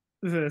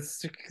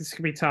 it's going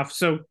to be tough.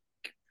 So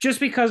just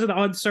because of the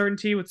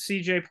uncertainty with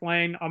CJ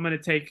playing, I'm going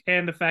to take,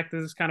 and the fact that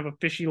this is kind of a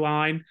fishy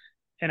line,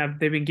 and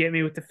they've been getting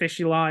me with the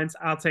fishy lines,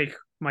 I'll take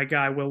my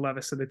guy, Will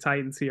Levis, of the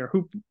Titans here.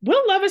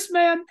 Will Levis,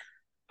 man,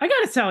 I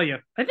got to tell you,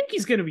 I think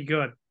he's going to be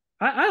good.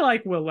 I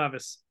like Will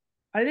Levis.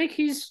 I think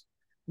he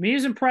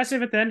was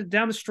impressive at the end,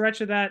 down the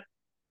stretch of that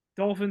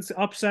Dolphins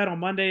upset on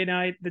Monday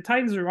night. The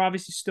Titans are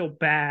obviously still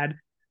bad,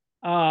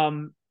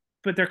 um,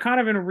 but they're kind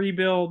of in a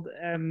rebuild,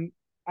 and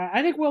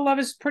I think Will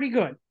Levis is pretty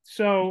good.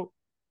 So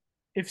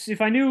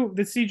if I knew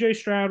that CJ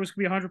Stroud was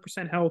going to be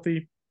 100%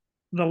 healthy,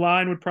 the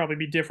line would probably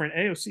be different.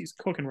 AOC is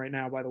cooking right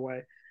now, by the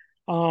way.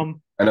 I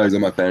know he's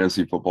on my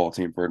fantasy football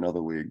team for another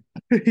league.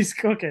 He's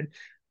cooking.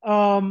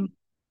 Um,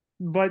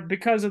 but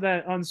because of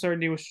that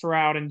uncertainty with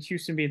Stroud and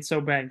Houston being so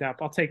banged up,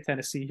 I'll take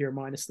Tennessee here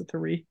minus the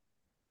 3.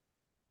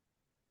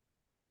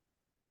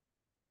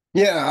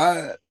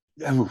 Yeah,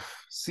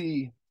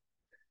 see,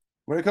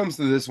 when it comes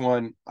to this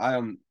one, I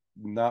am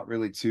not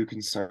really too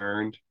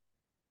concerned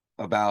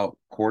about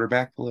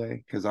quarterback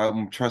play because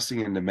I'm trusting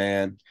in the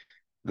man,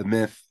 the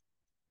myth,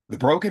 the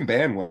broken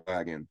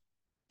bandwagon,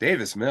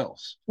 Davis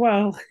Mills.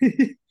 Well,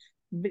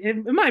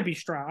 it might be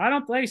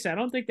Stroud. Like I said, I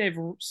don't think they've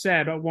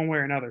said one way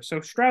or another.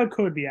 So Stroud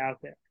could be out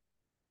there.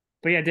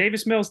 But yeah,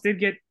 Davis Mills did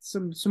get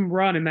some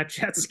run in that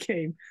Jets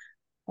game.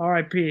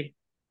 R.I.P.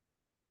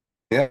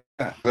 Yeah.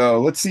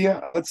 So let's see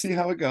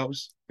how it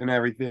goes and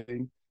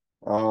everything.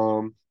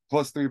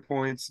 Plus 3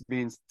 points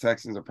means the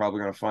Texans are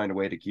probably going to find a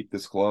way to keep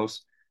this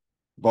close.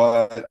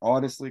 But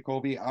honestly,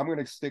 Colby, I'm going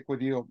to stick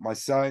with you. My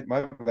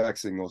back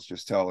signal's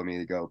just telling me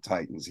to go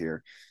Titans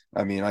here.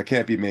 I mean, I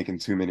can't be making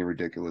too many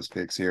ridiculous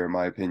picks here, in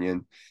my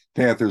opinion.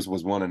 Panthers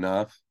was one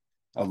enough.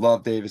 I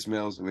love Davis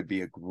Mills. It would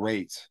be a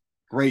great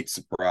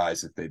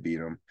surprise if they beat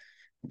him.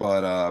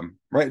 But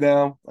right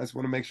now, I just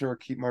want to make sure I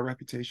keep my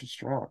reputation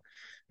strong.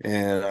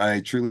 And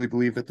I truly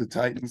believe that the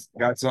Titans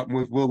got something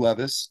with Will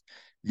Levis.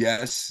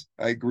 Yes,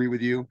 I agree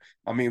with you.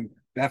 I mean,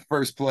 that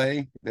first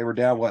play, they were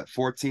down, what,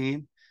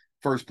 14?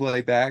 First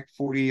play back,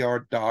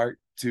 40-yard dart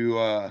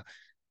to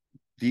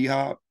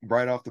D-Hop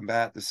right off the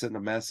bat to send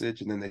a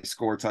message, and then they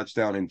score a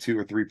touchdown in 2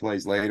 or 3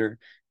 plays later.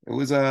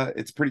 He's a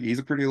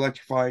pretty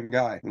electrifying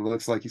guy. It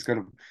looks like he's going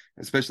to,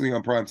 especially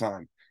on prime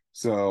time.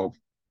 So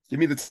give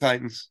me the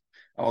Titans.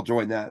 I'll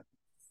join that.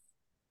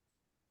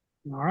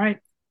 All right.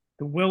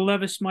 The Will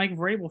Levis Mike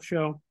Vrabel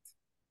show.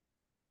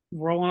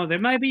 Rolling on. They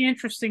might be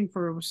interesting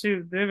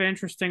they have an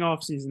interesting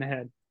offseason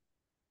ahead.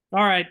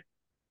 All right.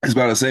 I was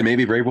about to say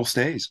maybe Vrabel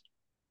stays.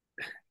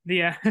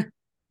 The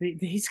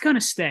he's gonna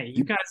stay.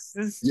 You guys,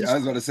 this is Yeah, just I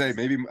was about to say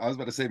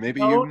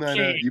maybe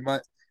okay.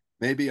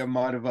 maybe I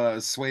might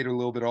have swayed a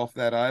little bit off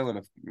that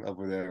island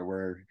over there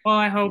Well,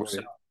 I hope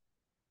so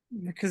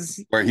where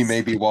because where he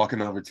may be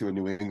walking over to a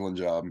New England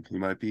job. He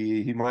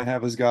might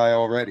have his guy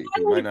already.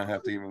 He might not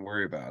have to even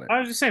worry about it. I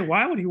was just saying,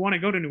 why would he want to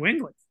go to New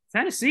England?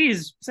 Tennessee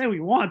is say what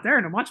you want. They're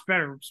in a much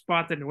better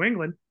spot than New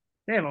England.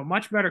 They have a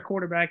much better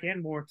quarterback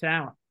and more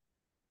talent.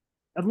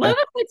 Atlanta,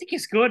 I think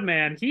he's good,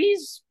 man. He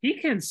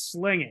can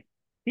sling it.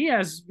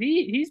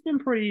 He's been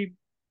pretty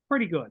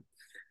good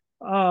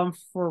for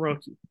a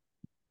rookie.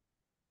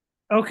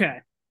 Okay,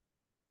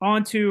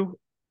 on to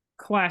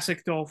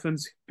classic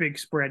Dolphins big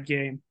spread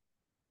game.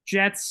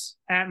 Jets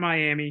at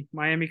Miami.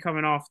 Miami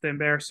coming off the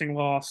embarrassing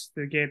loss,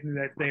 the game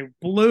that they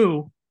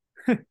blew.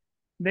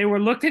 They were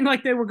looking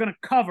like they were going to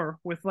cover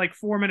with like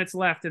 4 minutes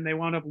left, and they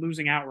wound up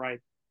losing outright.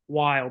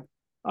 Wild.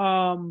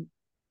 Um,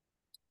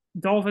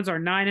 Dolphins are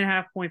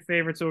 9.5 point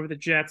favorites over the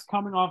Jets,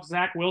 coming off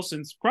Zach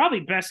Wilson's probably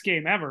best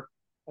game ever.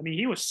 I mean,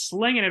 he was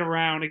slinging it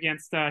around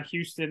against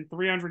Houston,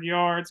 300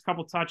 yards,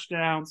 couple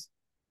touchdowns.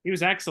 He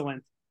was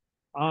excellent.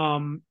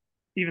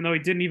 Even though he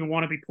didn't even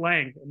want to be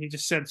playing, and he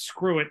just said,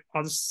 "Screw it,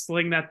 I'll just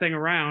sling that thing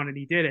around," and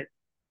he did it.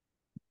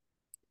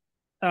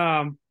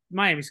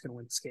 Miami's going to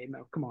win this game,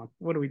 though. Come on,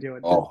 what are we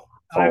doing? Oh,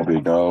 I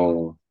Colby,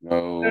 no,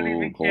 don't no,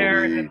 even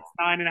care if Colby. it's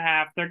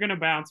 9.5. They're going to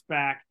bounce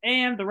back,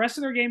 and the rest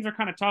of their games are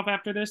kind of tough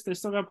after this. They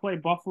still got to play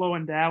Buffalo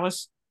and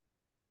Dallas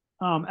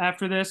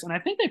after this, and I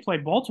think they play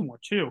Baltimore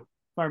too,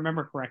 if I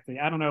remember correctly.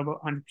 I don't know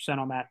about 100%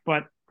 on that,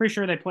 but pretty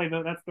sure they play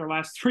that's their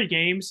last three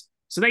games,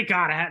 so they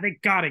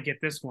gotta get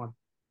this one.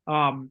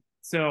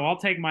 So I'll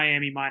take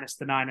Miami minus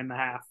the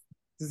 9.5.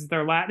 This is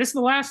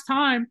the last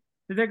time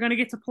that they're going to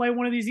get to play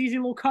one of these easy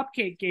little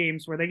cupcake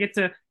games where they get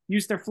to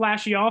use their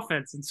flashy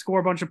offense and score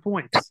a bunch of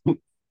points.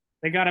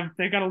 They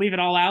gotta leave it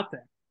all out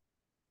there.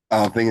 I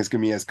don't think it's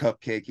gonna be as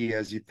cupcakey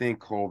as you think,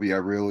 Colby. I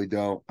really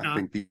don't. I Uh,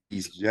 think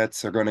these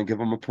Jets are gonna give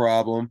them a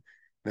problem.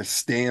 They're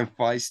staying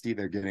feisty.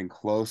 They're getting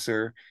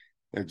closer.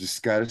 They're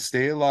just got to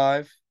stay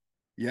alive.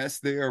 Yes,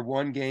 they are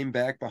one game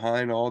back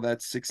behind all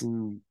that six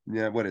and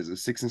yeah, what is it,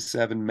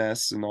 6-7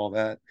 mess and all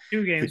that.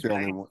 Two I think games they're back,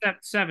 only one,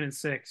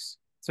 7-6.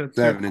 So two.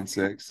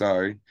 7-6.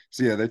 Sorry.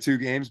 So yeah, they're 2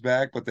 games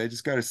back, but they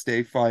just got to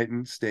stay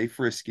fighting, stay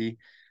frisky,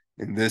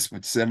 and this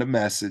would send a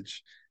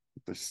message.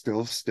 They're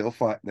still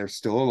fighting. They're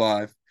still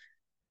alive.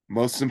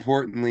 Most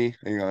importantly,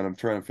 hang on, I'm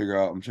trying to figure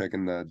out. I'm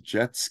checking the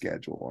Jets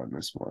schedule on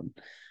this one.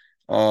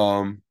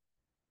 Um,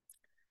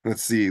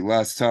 let's see.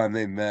 Last time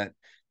they met,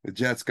 the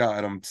Jets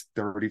got them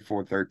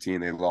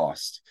 34-13. They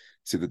lost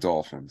to the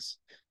Dolphins.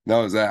 That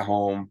was at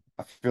home.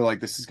 I feel like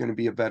this is going to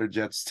be a better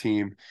Jets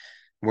team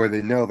where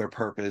they know their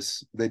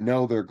purpose, they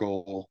know their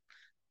goal.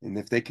 And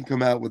if they can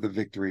come out with a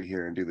victory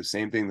here and do the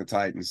same thing the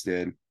Titans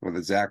did with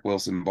a Zach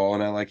Wilson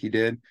balling out like he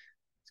did,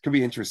 it's going to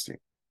be interesting,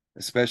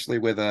 especially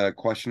with a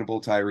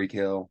questionable Tyreek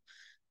Hill.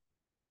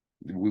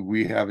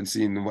 We haven't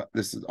seen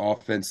this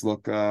offense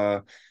look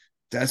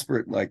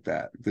desperate like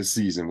that this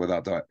season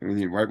without that. I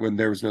mean, right when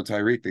there was no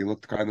Tyreek, they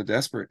looked kind of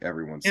desperate,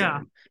 everyone's Yeah,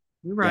 saying.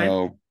 you're right.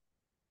 So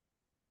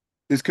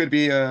this could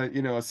be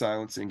a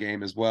silencing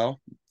game as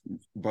well.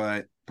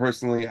 But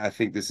personally, I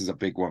think this is a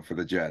big one for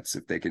the Jets.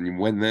 If they can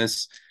win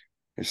this,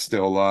 they're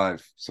still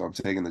alive. So I'm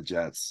taking the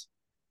Jets.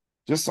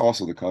 Just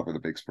also to cover the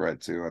big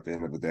spread too at the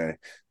end of the day.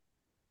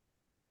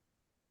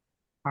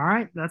 All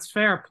right, that's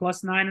fair.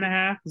 Plus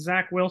 9.5.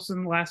 Zach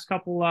Wilson, last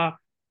couple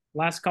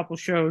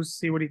shows,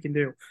 see what he can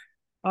do.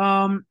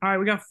 All right,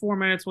 we got 4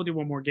 minutes. We'll do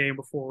one more game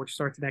before we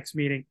start the next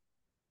meeting.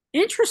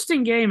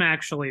 Interesting game,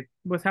 actually,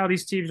 with how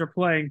these teams are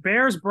playing.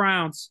 Bears,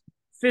 Browns,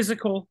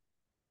 physical,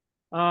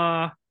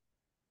 uh,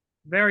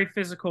 very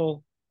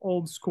physical,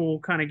 old school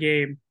kind of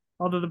game.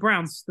 Although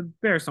the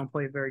Bears don't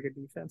play very good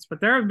defense, but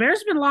Bears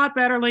have been a lot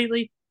better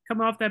lately,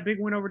 coming off that big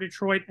win over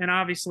Detroit, and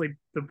obviously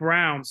the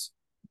Browns,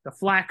 the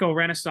Flacco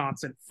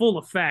Renaissance in full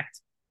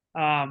effect.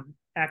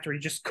 After he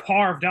just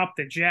carved up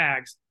the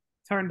Jags,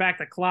 turned back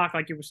the clock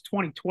like it was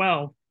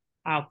 2012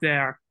 out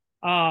there.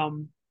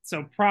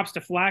 So props to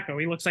Flacco.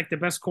 He looks like the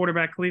best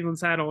quarterback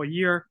Cleveland's had all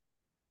year.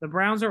 The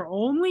Browns are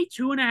only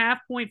 2.5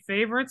 point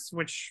favorites,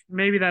 which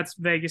maybe that's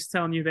Vegas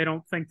telling you they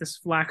don't think this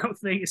Flacco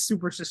thing is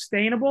super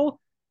sustainable.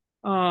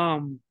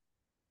 Um,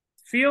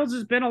 Fields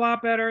has been a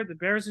lot better. The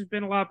Bears has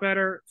been a lot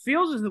better.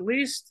 Fields is at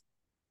least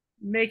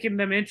making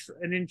them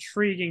an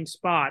intriguing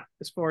spot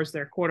as far as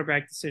their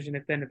quarterback decision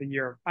at the end of the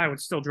year. I would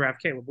still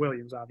draft Caleb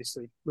Williams,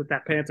 obviously, with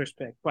that Panthers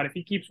pick. But if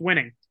he keeps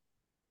winning,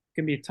 it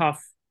can be a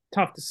tough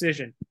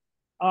decision.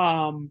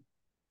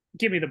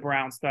 Give me the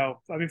Browns,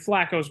 though. I mean,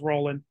 Flacco's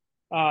rolling.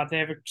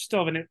 They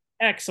still have an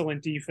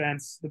excellent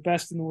defense, the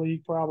best in the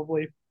league,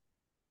 probably.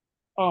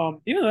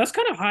 That's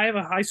kind of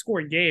high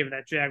scoring game,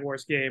 that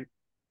Jaguars game.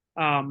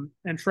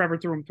 And Trevor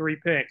threw him 3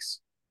 picks.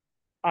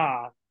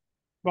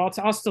 Well,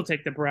 I'll still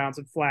take the Browns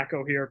and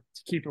Flacco here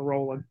to keep it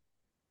rolling.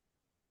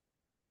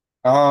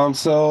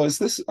 So is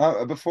this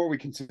before we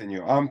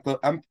continue? I'm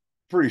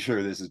pretty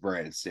sure this is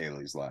Brandon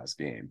Staley's last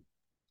game.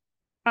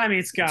 I mean,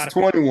 it's It's gotta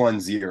be.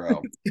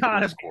 21-0 It's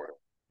gotta first be. quarter.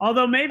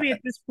 Although maybe at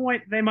this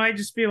point they might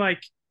just be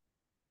like,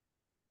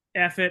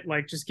 F it,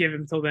 like just give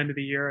him till the end of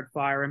the year and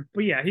fire him.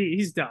 But yeah,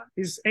 he's done.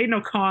 He's Aiden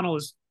O'Connell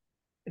is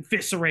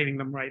eviscerating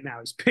them right now.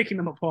 He's picking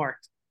them apart.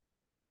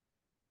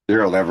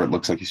 Gerald Everett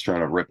looks like he's trying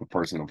to rip a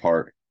person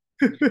apart.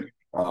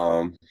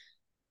 Um,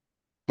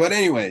 but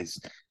anyways,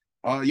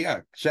 yeah,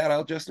 shout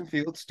out Justin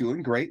Fields,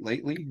 doing great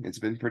lately. It's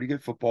been pretty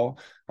good football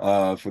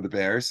for the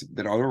Bears.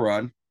 Been on a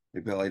run.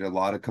 They played a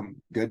lot of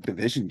good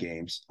division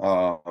games.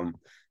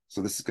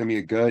 So this is going to be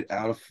a good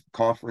out of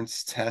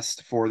conference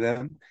test for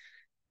them.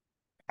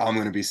 I'm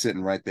going to be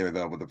sitting right there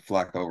though with a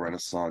Flacco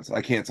renaissance.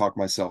 I can't talk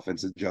myself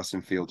into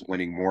Justin Fields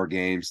winning more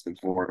games than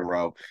four in a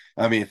row.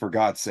 I mean, for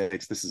God's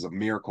sakes, this is a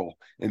miracle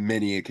in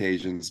many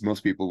occasions.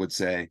 Most people would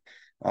say.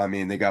 I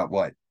mean, they got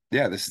what?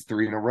 Yeah, this is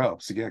three in a row.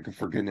 So yeah,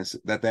 for goodness,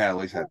 that they at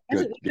least had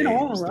Has good it been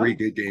all in a games. Three row?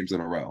 good games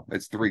in a row.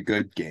 It's three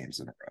good games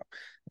in a row.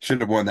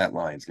 Should have won that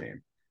Lions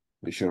game.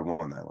 They should have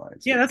won that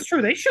Lions Yeah, game. that's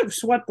true. They should have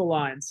swept the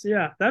lines.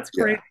 Yeah, that's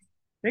crazy. Yeah.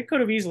 They could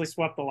have easily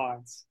swept the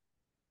lines.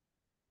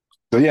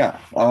 So yeah,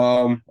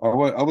 I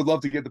would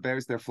love to give the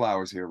Bears their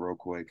flowers here real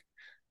quick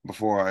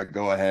before I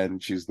go ahead and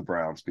choose the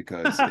Browns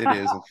because it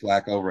is a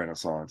Flacco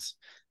renaissance.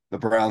 The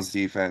Browns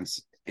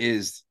defense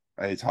is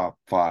a top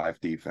five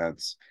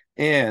defense,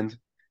 and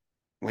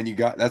when you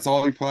got that's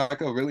all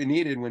Flacco really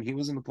needed when he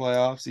was in the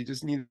playoffs. He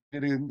just needed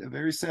a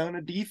very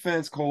sound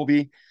defense.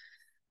 Colby,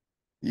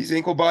 these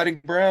ankle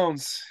biting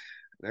Browns,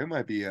 they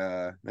might be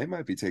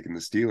taking the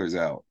Steelers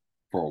out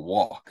for a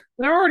walk.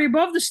 They're already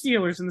above the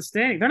Steelers in the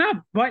standing. They're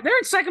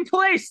in second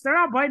place. They're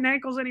not biting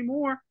ankles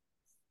anymore.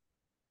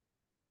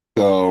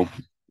 So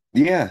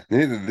yeah,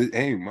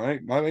 hey, my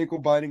ankle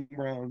biting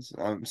Browns.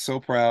 I'm so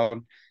proud.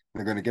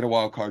 They're going to get a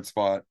wild card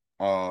spot,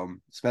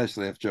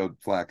 especially if Joe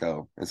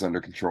Flacco is under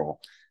control.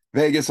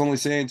 Vegas only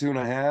saying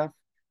 2.5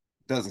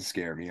 doesn't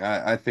scare me.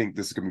 I think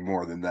this is going to be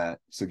more than that.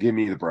 So give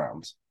me the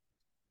Browns.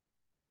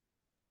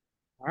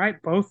 All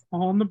right, both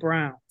on the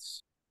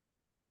Browns.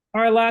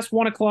 All right, last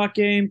 1 o'clock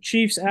game.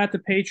 Chiefs at the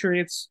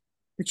Patriots.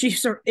 The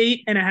Chiefs are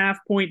 8.5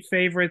 point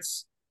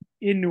favorites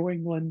in New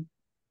England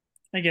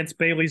against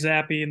Bailey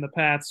Zappi and the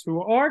Pats,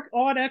 who are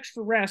on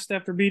extra rest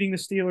after beating the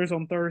Steelers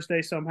on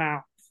Thursday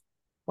somehow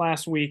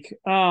last week.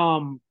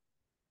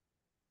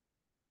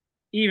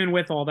 Even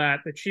with all that,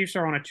 the Chiefs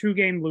are on a 2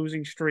 game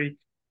losing streak.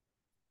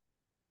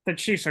 The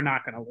Chiefs are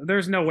not going to.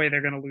 There's no way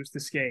they're going to lose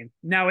this game.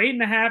 Now,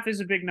 8.5 is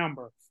a big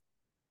number.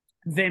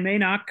 They may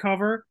not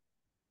cover,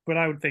 but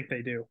I would think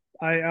they do.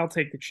 I'll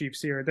take the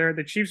Chiefs here.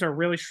 The Chiefs are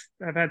really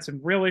have had some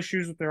real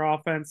issues with their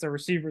offense, their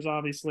receivers,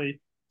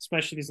 obviously,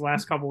 especially these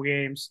last couple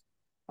games.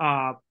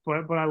 But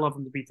I love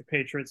them to beat the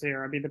Patriots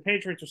here. I mean, the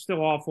Patriots are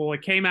still awful.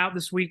 It came out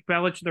this week.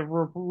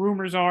 The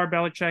rumors are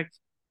Belichick.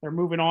 They're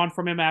moving on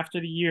from him after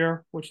the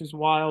year, which is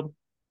wild.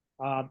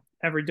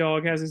 Every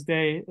dog has his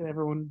day.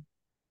 Everyone,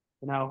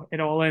 it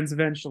all ends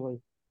eventually.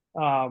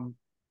 Um,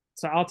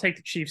 so I'll take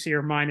the Chiefs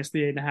here minus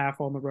the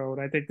 8.5 on the road.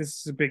 I think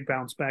this is a big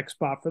bounce back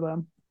spot for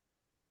them.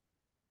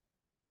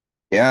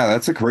 Yeah,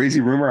 that's a crazy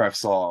rumor I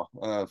saw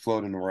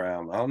floating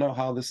around. I don't know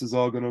how this is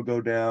all going to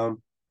go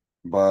down,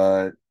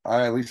 but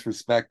I at least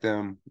respect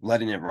them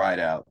letting it ride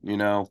out,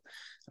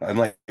 And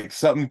like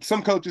some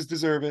coaches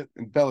deserve it,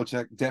 and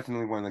Belichick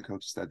definitely one of the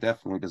coaches that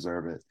definitely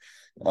deserve it.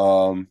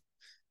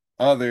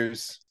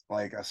 Others,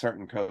 like a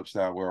certain coach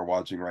that we're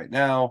watching right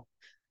now,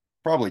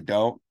 probably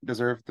don't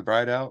deserve the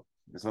ride out.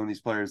 Some of these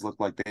players look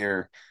like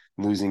they're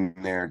losing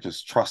their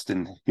just trust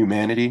in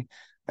humanity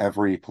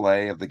every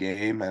play of the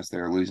game as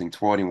they're losing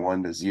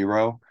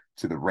 21-0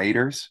 to the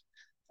Raiders.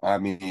 I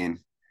mean,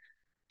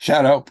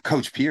 shout out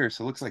Coach Pierce.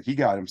 It looks like he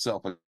got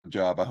himself a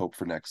job, I hope,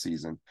 for next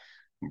season.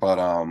 But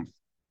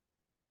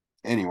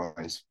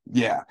anyways,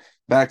 yeah.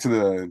 Back to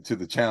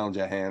the challenge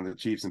at hand. The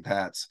Chiefs and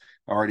Pats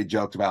already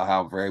joked about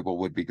how Vrabel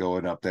would be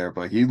going up there,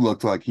 but he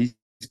looked like he's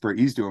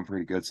doing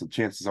pretty good. So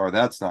chances are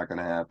that's not going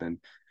to happen.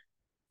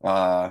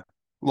 Uh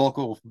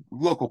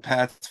local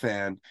Pats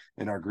fan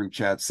in our group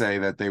chat say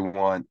that they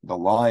want the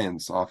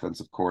Lions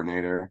offensive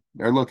coordinator.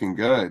 They're looking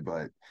good,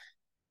 but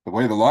the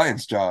way the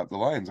Lions are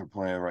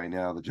playing right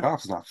now, the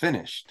job's not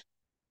finished.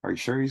 Are you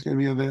sure he's going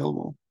to be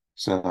available?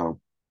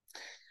 So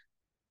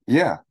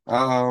yeah,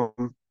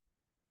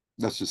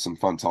 that's just some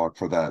fun talk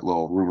for that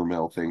little rumor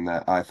mill thing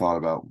that I thought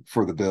about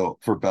for the bill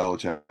for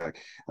Belichick.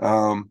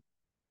 Um,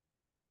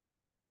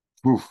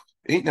 oof,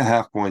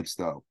 8.5 points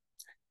though.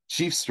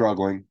 Chiefs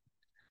struggling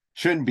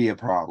shouldn't be a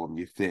problem,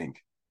 you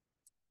think,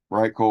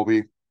 right,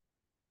 Colby?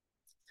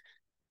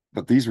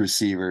 But these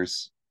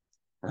receivers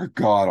are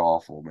god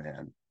awful,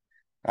 man.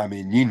 I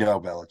mean,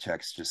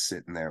 Belichick's just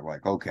sitting there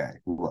like, okay,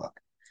 look,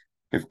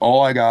 if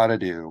all I gotta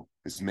do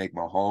is make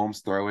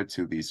Mahomes throw it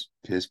to these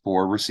his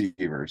poor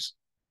receivers,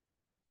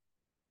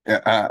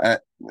 I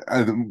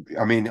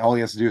mean, all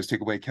he has to do is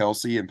take away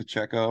Kelsey and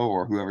Pacheco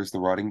or whoever's the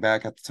running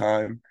back at the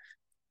time,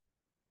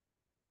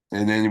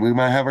 and then we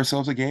might have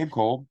ourselves a game,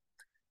 Cole.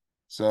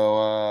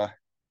 So,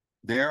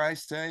 dare I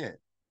say it?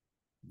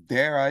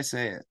 Dare I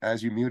say it?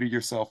 As you muted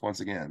yourself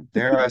once again,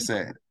 dare I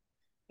say it?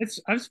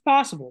 It's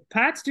possible.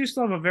 Pats do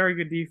still have a very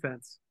good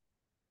defense.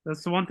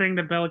 That's the one thing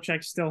that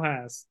Belichick still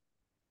has.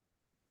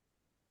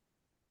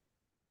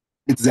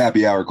 It's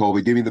Zappy hour,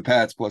 Colby. Give me the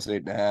Pats plus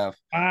 8.5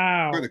 for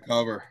Wow. the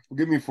cover.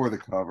 Give me for the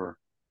cover.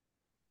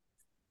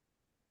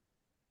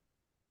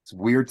 It's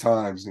weird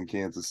times in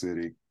Kansas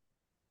City.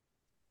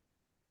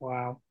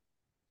 Wow.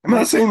 I'm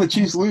Well, not saying the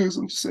Chiefs lose.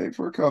 I'm just saying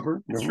for a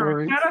cover. that's Don't true.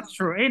 worry. Yeah, that's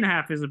true.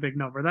 8.5 is a big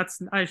number.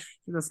 That's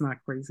not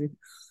crazy.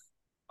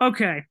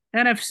 Okay.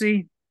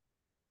 NFC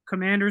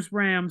Commanders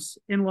Rams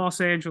in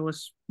Los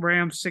Angeles.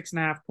 Rams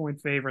 6.5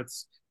 point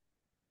favorites.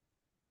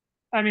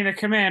 I mean, the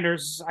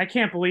Commanders, I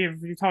can't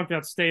believe you talked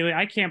about Staley.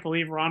 I can't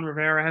believe Ron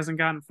Rivera hasn't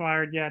gotten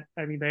fired yet.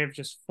 I mean, they've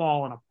just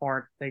fallen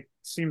apart. They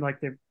seem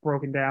like they've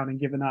broken down and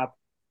given up.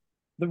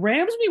 The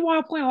Rams,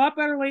 meanwhile, playing a lot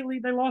better lately.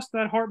 They lost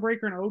that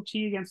heartbreaker in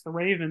OT against the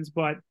Ravens,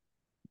 but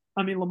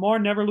I mean, Lamar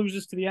never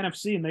loses to the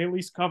NFC, and they at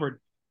least covered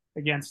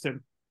against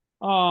him.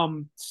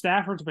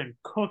 Stafford's been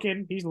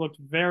cooking. He's looked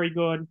very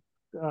good.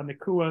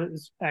 Nakua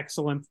is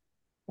excellent.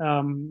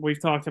 We've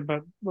talked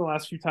about the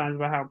last few times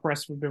about how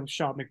impressed we've been with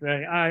Sean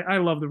McVay. I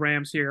love the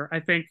Rams here.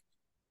 I think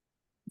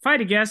if I had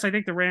to guess, I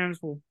think the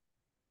Rams will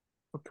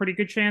have a pretty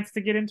good chance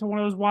to get into one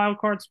of those wild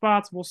card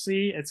spots. We'll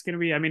see. It's gonna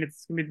be, I mean,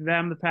 it's gonna be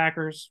them, the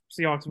Packers,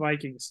 Seahawks,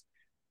 Vikings,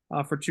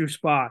 for two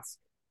spots.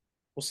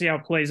 We'll see how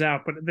it plays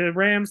out. But the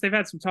Rams, they've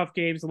had some tough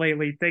games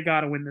lately. They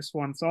got to win this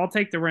one. So I'll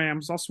take the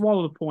Rams. I'll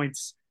swallow the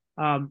points.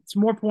 It's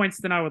more points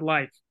than I would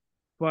like.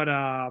 But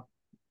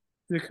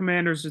the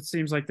Commanders, it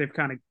seems like they've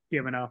kind of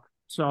given up.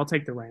 So I'll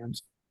take the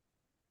Rams.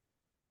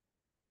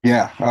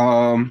 Yeah,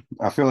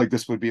 I feel like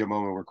this would be a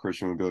moment where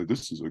Christian would be like,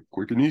 "This is a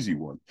quick and easy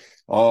one."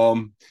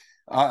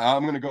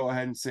 I'm going to go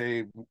ahead and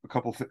say a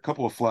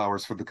couple of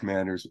flowers for the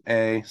Commanders.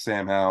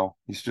 Sam Howell,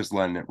 he's just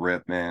letting it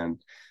rip, man.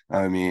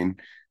 I mean,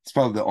 it's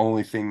probably the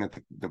only thing that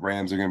the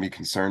Rams are going to be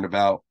concerned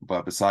about.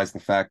 But besides the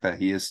fact that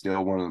he is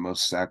still one of the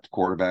most sacked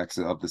quarterbacks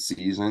of the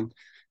season,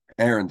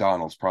 Aaron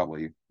Donald's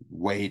probably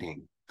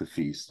waiting to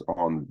feast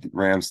on the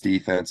Rams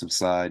defensive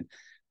side.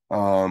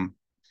 Um,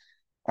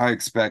 I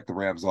expect the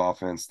Rams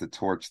offense to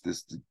torch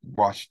this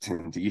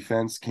Washington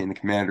defense. Can the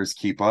Commanders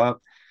keep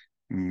up?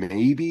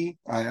 Maybe.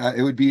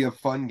 It would be a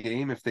fun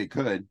game if they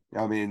could.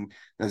 I mean,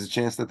 there's a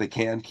chance that they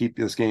can keep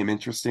this game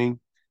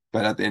interesting,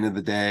 but at the end of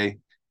the day,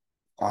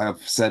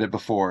 I've said it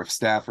before. If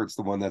Stafford's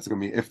the one that's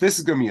going to be, if this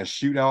is going to be a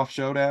shootout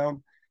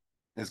showdown,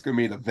 it's going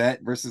to be the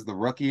vet versus the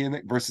rookie in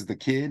it versus the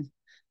kid.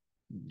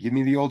 Give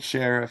me the old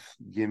sheriff.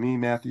 Give me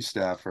Matthew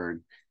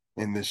Stafford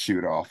in this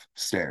Oh,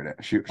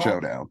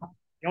 showdown.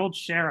 the old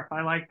sheriff.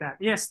 I like that.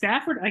 Yeah,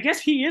 Stafford. I guess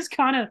he is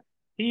kind of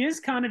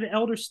the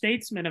elder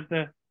statesman of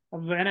the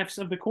NFC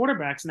of the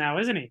quarterbacks now,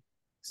 isn't he?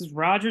 This is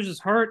Rodgers is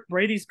hurt.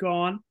 Brady's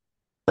gone.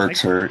 I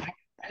Kirk's hurt.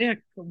 Yeah.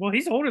 Well,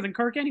 he's older than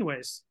Kirk,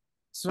 anyways.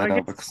 So I I know,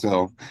 guess but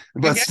still, I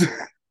but guess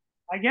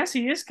I guess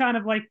he is kind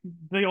of like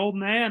the old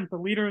man, the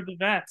leader of the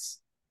vets.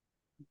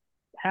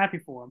 Happy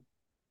for him.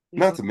 He's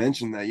not to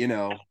mention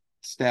that,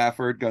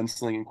 Stafford,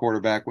 gunslinging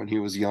quarterback when he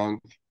was young,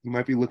 he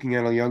might be looking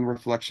at a young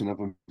reflection of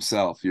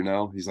himself.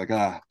 He's like,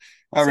 I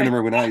saying,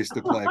 remember when I used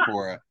to play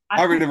for a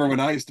I remember when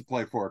I used to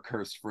play for a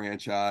cursed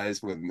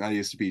franchise when I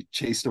used to be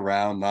chased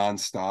around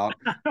nonstop.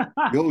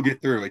 I You'll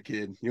get through it,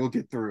 kid. You'll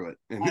get through it.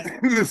 And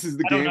this is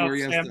the don't game know where if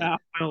he has Sam to. now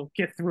will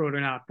get through it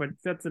or not, but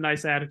that's a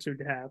nice attitude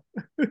to have.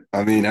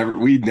 I mean,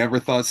 we never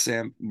thought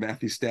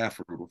Matthew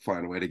Stafford would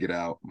find a way to get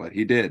out, but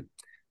he did.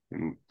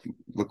 And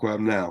look what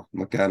I'm now.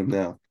 Look at him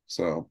now.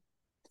 So,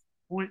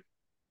 Point.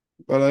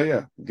 but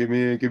yeah, give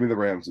me the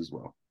Rams as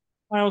well.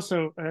 I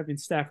mean,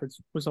 Stafford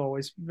was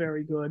always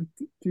very good,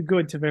 too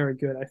good to very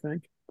good, I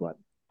think. But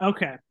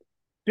okay,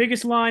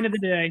 biggest line of the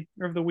day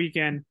or of the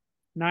weekend: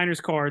 Niners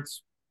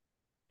Cards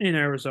in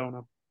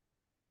Arizona.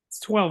 It's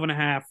 12 and a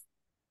half.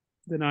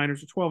 The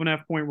Niners are 12 and a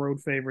half point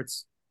road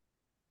favorites.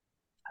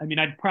 I mean,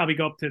 I'd probably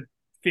go up to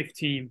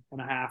 15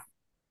 and a half.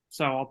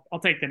 So I'll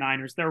take the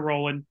Niners. They're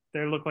rolling.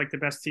 They look like the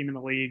best team in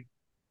the league.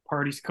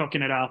 Party's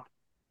cooking it up.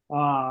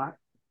 Uh,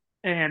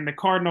 and the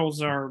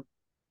Cardinals are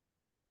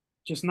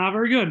just not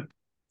very good.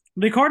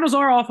 The Cardinals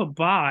are off a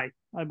bye,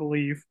 I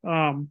believe,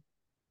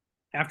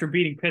 after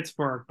beating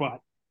Pittsburgh. But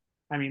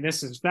I mean,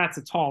 that's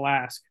a tall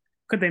ask.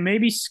 Could they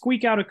maybe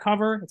squeak out a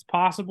cover? It's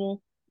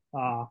possible.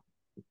 Uh,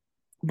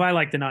 but I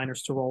like the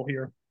Niners to roll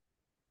here.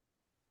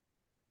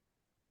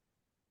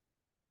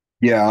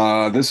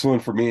 Yeah, this one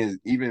for me is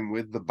even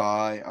with the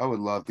bye. I would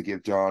love to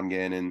give John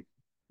Gannon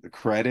the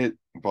credit,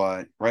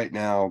 but right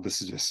now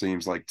just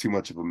seems like too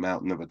much of a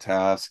mountain of a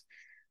task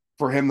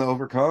for him to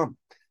overcome.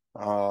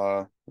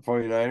 The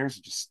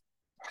 49ers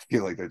I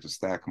feel like they're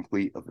just that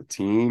complete of a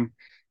team.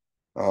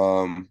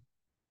 Um,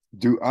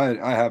 do I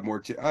have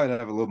I'd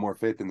have a little more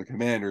faith in the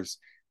Commanders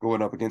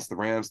going up against the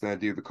Rams than I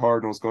do the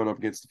Cardinals going up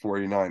against the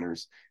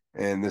 49ers.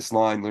 And this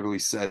line literally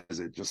says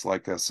it just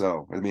like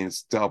so. I mean,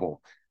 it's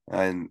double.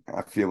 And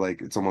I feel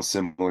like it's almost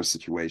similar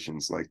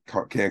situations. Like,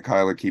 can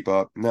Kyler keep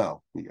up?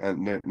 No,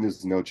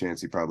 there's no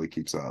chance he probably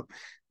keeps up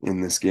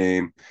in this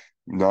game,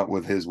 not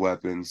with his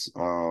weapons.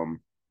 And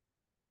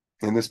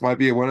this might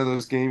be one of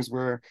those games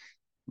where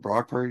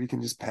Brock Purdy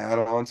can just pad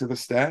on to the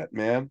stat,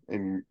 man,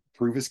 and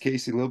prove his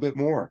case a little bit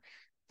more,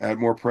 add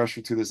more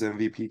pressure to this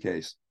MVP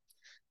case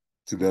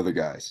to the other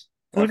guys.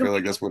 I Look feel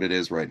like that's what it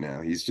is right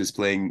now. He's just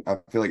playing. I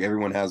feel like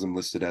everyone has him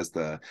listed as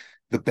the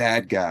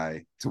bad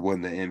guy to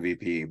win the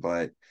MVP,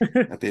 but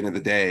at at the end of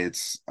the day,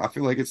 I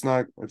feel like it's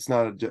not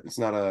the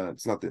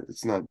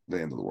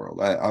end of the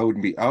world. I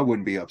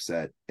wouldn't be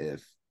upset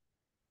if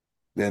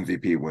the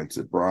MVP went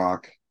to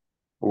Brock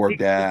or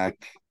Dak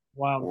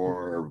Wow.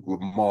 or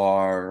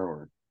Lamar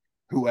or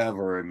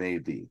whoever it may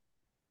be.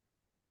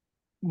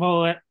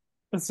 Well,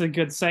 that's a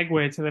good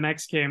segue to the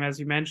next game, as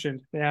you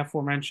mentioned, the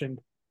aforementioned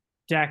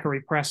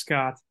Zachary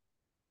Prescott.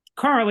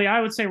 Currently,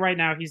 I would say right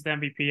now he's the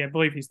MVP. I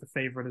believe he's the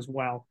favorite as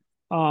well.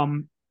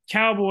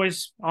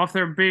 Cowboys off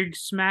their big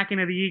smacking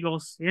of the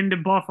Eagles into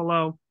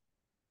Buffalo.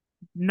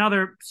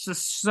 Another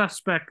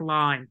suspect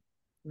line.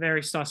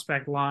 Very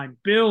suspect line.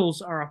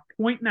 Bills are a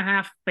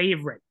 1.5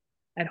 favorite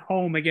at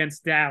home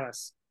against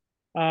Dallas.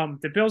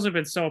 The Bills have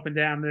been so up and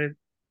down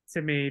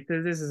to me.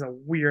 This is a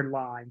weird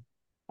line.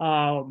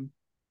 I'm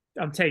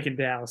taking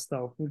Dallas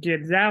though.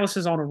 Dallas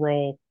is on a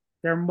roll.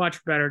 They're a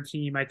much better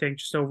team, I think,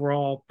 just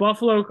overall.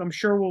 Buffalo, I'm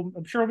sure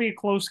it'll be a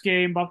close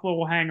game. Buffalo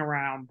will hang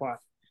around, but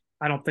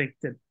I don't think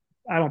that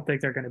I don't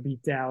think they're going to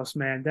beat Dallas,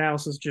 man.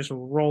 Dallas is just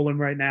rolling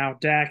right now.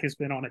 Dak has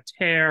been on a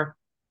tear.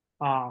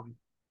 Um,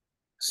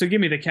 so give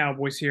me the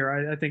Cowboys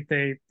here. I think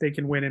they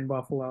can win in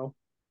Buffalo,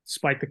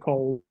 despite the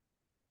cold.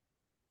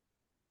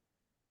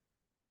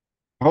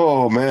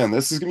 Oh man,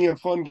 this is gonna be a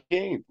fun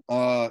game.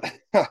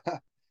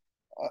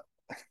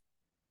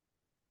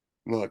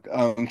 Look,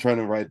 I'm trying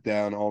to write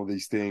down all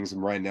these things.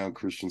 I'm writing down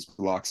Christian's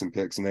locks and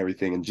picks and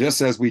everything. And just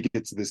as we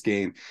get to this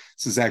game,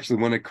 this is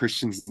actually one of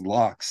Christian's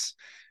locks.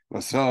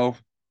 So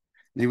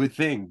you would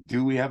think,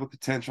 do we have a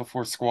potential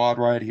for a squad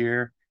right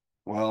here?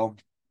 Well,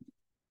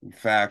 in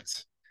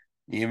fact,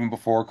 even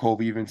before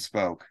Colby even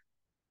spoke,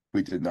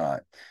 we did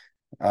not.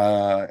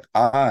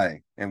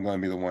 I am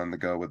going to be the one to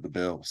go with the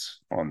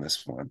Bills on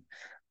this one.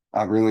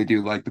 I really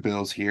do like the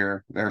Bills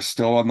here. They're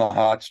still on the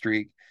hot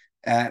streak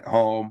at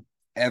home.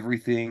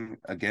 Everything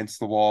against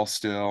the wall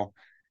still.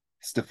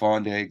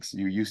 Stephon Diggs,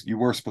 you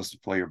were supposed to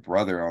play your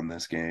brother on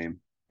this game,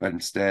 but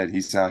instead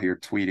he's out here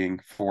tweeting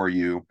for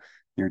you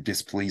your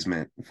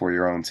displeasement for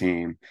your own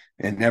team.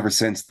 And ever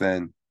since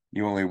then,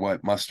 you only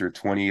muster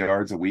 20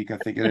 yards a week, I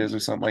think it is, or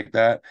something like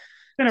that.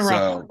 Been a rough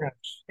So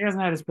stretch. He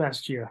hasn't had his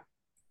best year.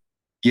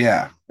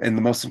 yeah. And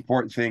the most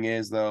important thing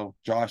is though,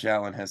 Josh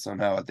Allen has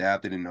somehow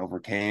adapted and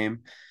overcame,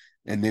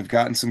 and they've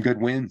gotten some good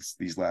wins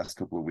these last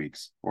couple of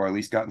weeks, or at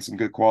least gotten some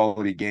good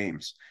quality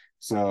games.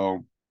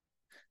 So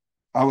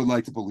I would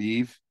like to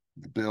believe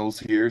the Bills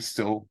here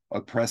still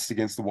pressed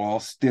against the wall,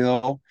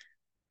 still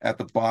at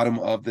the bottom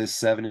of this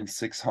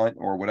 7-6 hunt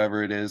or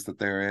whatever it is that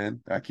they're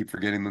in. I keep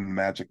forgetting the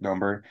magic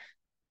number,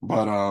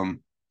 but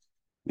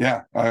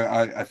yeah,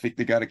 I think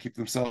they got to keep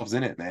themselves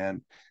in it,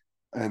 man.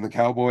 And the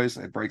Cowboys,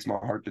 it breaks my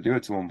heart to do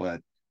it to them,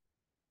 but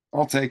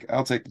I'll take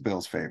the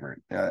Bills'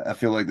 favorite. I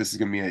feel like this is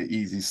gonna be an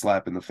easy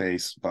slap in the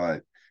face,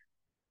 but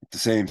at the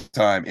same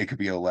time, it could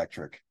be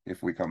electric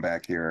if we come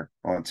back here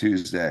on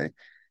Tuesday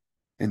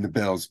and the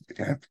Bills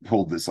have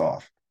pulled this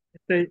off.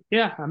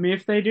 Yeah, I mean,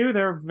 if they do,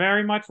 they're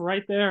very much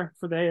right there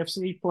for the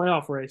AFC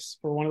playoff race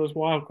for one of those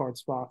wild card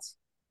spots.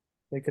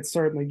 They could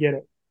certainly get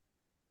it.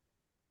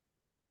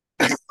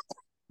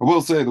 I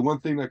will say the one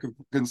thing that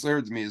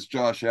concerns me is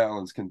Josh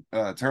Allen's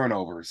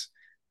turnovers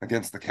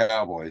against the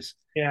Cowboys.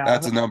 Yeah.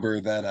 That's a number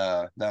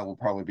that will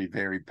probably be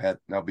very pet.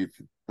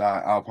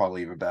 I'll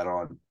probably even bet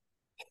on.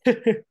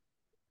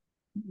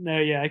 No,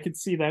 yeah, I could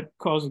see that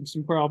causing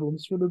some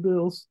problems for the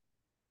Bills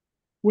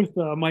with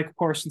Mike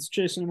Parsons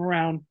chasing him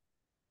around.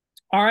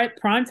 All right,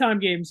 primetime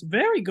games.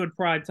 Very good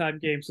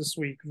primetime games this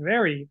week.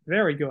 Very,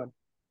 very good.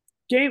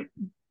 Game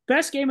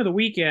best game of the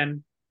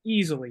weekend,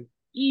 easily.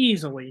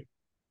 Easily.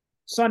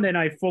 Sunday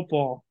night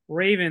football.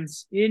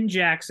 Ravens in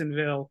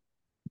Jacksonville.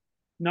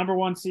 Number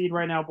one seed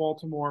right now,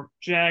 Baltimore.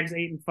 Jags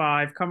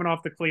 8-5, coming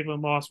off the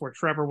Cleveland loss where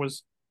Trevor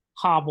was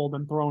hobbled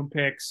and thrown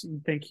picks.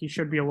 You think he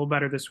should be a little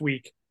better this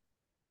week.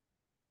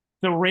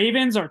 The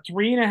Ravens are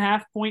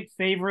 3.5 point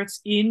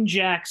favorites in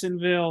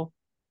Jacksonville.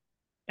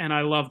 And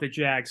I love the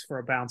Jags for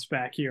a bounce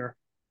back here.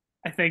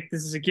 I think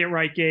this is a get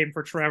right game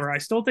for Trevor. I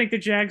still think the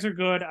Jags are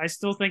good. I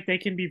still think they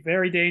can be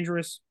very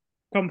dangerous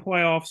come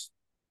playoffs.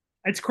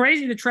 It's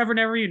crazy that Trevor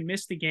never even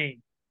missed a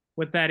game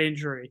with that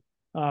injury.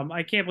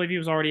 I can't believe he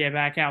was already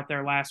back out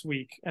there last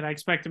week, and I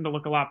expect him to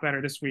look a lot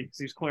better this week because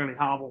he's clearly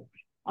hobbled.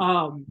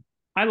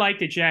 I like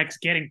the Jags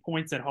getting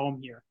points at home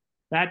here.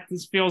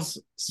 This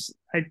feels.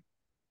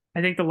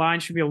 I think the line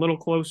should be a little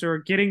closer.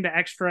 Getting the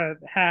extra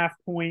half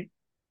point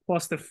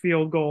plus the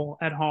field goal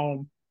at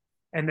home.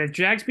 And the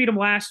Jags beat them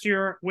last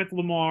year with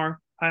Lamar.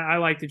 I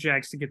like the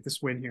Jags to get this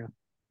win here.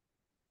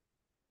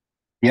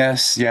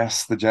 Yes,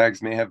 yes, the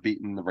Jags may have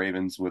beaten the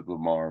Ravens with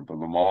Lamar, but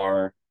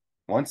Lamar,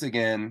 once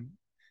again,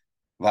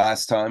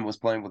 last time was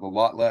playing with a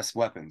lot less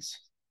weapons.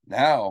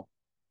 Now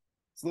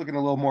it's looking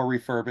a little more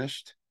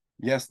refurbished.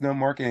 Yes, no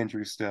Mark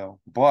Andrews still,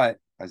 but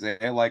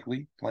Isaiah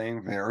Likely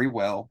playing very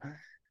well,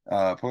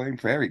 playing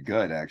very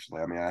good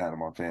actually. I mean, I had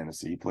him on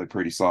fantasy. He played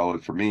pretty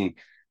solid for me.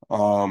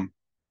 Um,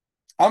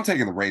 I'm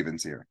taking the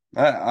Ravens here.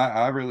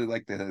 I really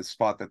like the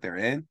spot that they're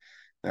in.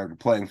 They're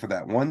playing for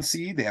that one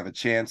seed. They have a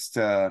chance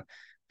to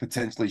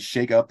potentially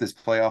shake up this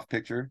playoff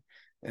picture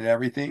and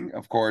everything.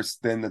 Of course,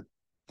 then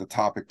the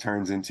topic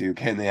turns into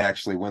can they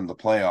actually win the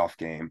playoff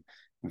game?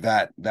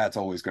 That's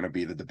always going to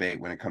be the debate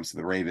when it comes to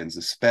the Ravens,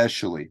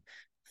 especially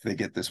if they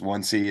get this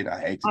one seed. I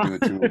hate to do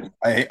it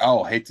to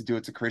I'll hate to do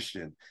it to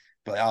Christian,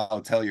 but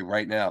I'll tell you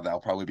right now that I'll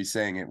probably be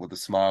saying it with a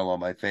smile on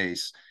my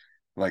face.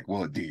 Like,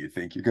 well, do you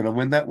think you're gonna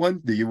win that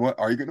one?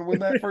 Are you gonna win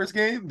that first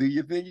game? Do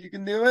you think you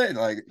can do it?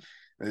 Like,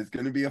 It's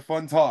going to be a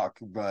fun talk,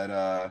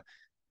 but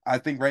I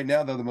think right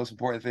now, though, the most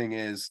important thing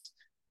is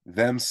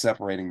them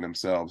separating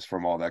themselves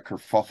from all that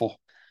kerfuffle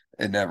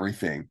and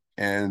everything.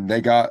 And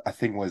they got, I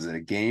think, was it a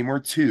game or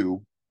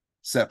two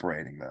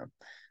separating them?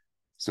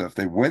 So if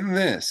they win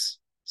this,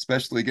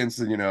 especially against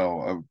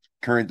a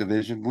current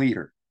division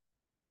leader,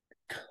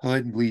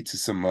 could lead to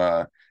some,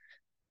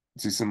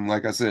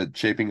 like I said,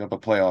 shaping up a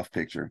playoff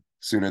picture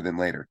sooner than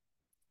later.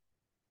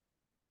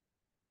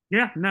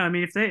 Yeah, no, I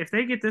mean if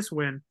they get this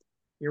win,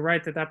 you're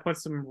right that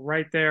puts them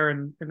right there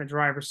in the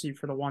driver's seat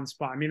for the one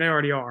spot. I mean they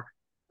already are,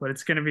 but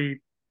it's gonna be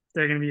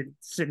they're gonna be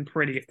sitting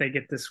pretty if they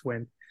get this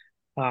win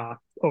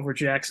over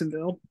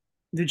Jacksonville.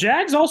 The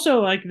Jags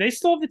also like they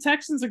still have the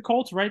Texans and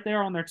Colts right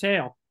there on their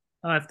tail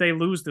if they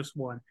lose this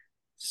one.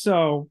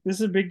 So this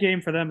is a big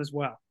game for them as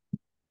well.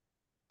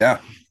 Yeah.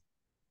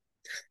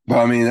 But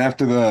I mean,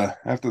 after the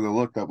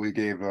look that we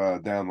gave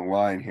down the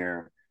line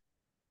here,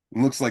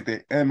 it looks like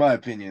they, in my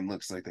opinion,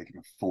 looks like they can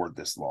afford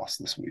this loss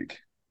this week.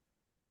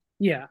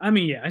 Yeah, I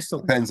mean yeah, I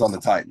still Depends on the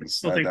Titans.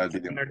 still think That'd they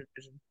be the win only. their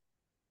division.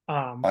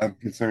 Um, I'm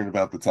concerned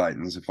about the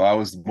Titans. If there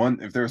was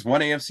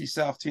one AFC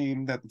South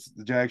team that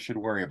the Jags should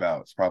worry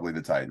about, it's probably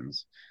the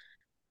Titans.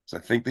 So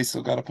I think they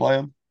still got to play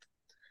them.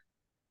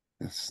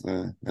 That's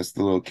the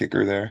little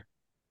kicker there.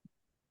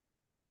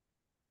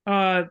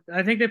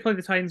 I think they play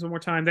the Titans one more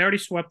time. They already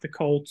swept the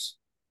Colts,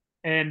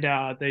 and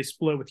they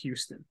split with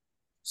Houston.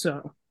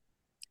 So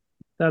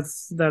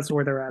that's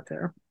where they're at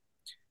there.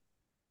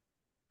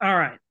 All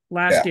right,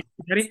 last Yeah, game.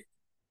 Ready?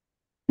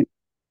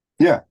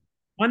 yeah,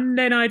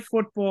 Monday Night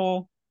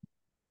Football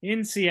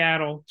in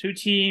Seattle.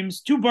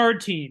 Two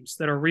bird teams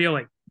that are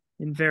reeling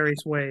in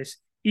various ways.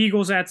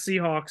 Eagles at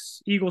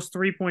Seahawks. Eagles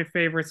 3-point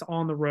favorites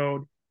on the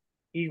road.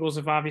 Eagles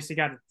have obviously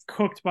got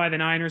cooked by the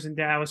Niners in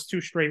Dallas 2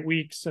 straight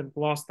weeks and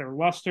lost their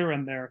luster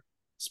and their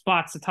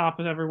spots atop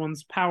of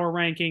everyone's power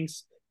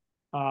rankings.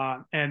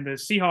 And the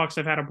Seahawks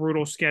have had a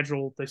brutal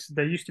schedule.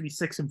 They used to be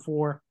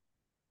 6-4.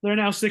 They're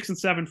now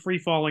 6-7, free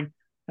falling.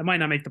 They might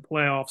not make the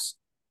playoffs.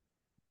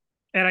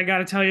 And I got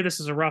to tell you, this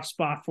is a rough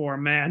spot for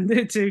them, man.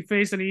 To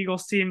face an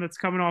Eagles team that's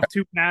coming off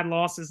two bad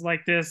losses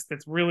like this,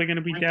 that's really going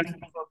to be desperate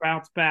for a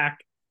bounce back.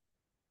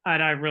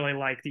 And I really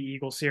like the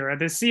Eagles here.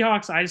 The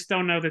Seahawks, I just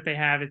don't know that they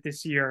have it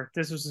this year.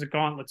 This was a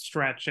gauntlet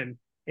stretch, and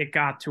it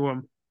got to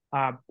them.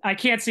 I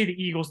can't see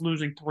the Eagles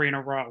losing three in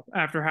a row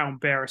after how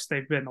embarrassed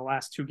they've been the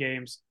last two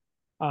games.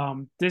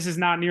 This is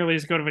not nearly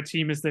as good of a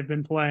team as they've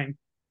been playing.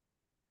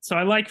 So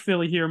I like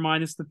Philly here,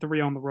 minus the 3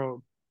 on the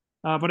road.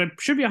 But it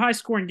should be a high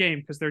scoring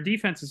game because their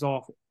defense is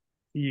awful.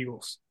 The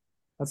Eagles.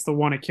 That's the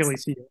one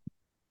Achilles heel.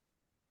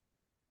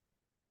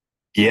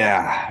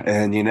 yeah.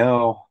 And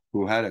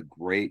who had a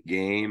great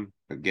game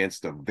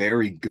against a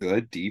very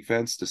good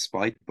defense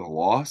despite the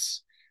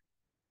loss?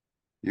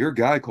 Your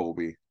guy,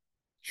 Colby,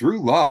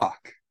 Drew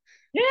Lock.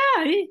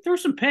 Yeah, he threw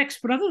some picks,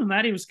 but other than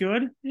that, he was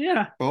good.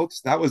 Yeah.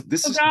 Folks,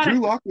 this Still is got it. Drew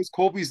Lock was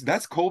Colby's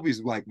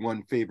like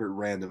one favorite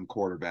random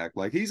quarterback.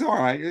 Like he's all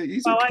right,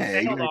 he's Well, I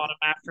okay. bailed Like, on him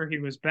after he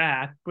was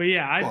bad. But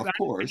yeah, well, I of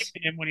course,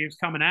 picked him when he was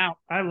coming out.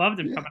 I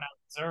loved him yeah. coming out of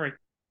Missouri.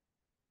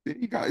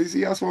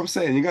 See, that's what I'm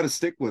saying. You got to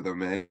stick with them,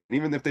 man.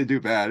 Even if they do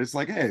bad, it's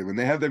like, hey, when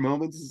they have their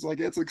moments, it's like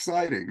it's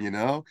exciting.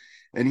 And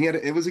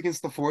it was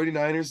against the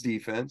 49ers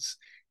defense,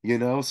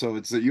 so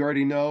it's you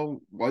already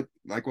know like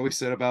what we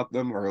said about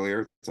them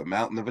earlier. It's a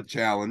mountain of a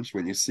challenge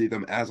when you see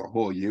them as a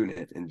whole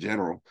unit in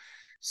general.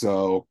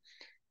 So,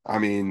 I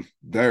mean,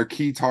 their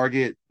key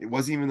target, it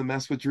wasn't even to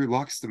mess with Drew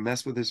Lock, it's to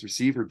mess with his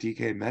receiver,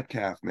 DK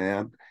Metcalf,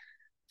 man.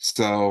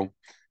 So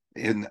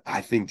and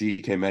I think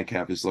DK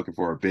Metcalf is looking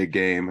for a big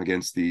game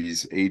against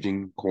these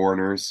aging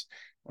corners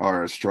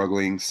or a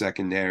struggling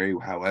secondary,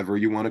 however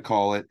you want to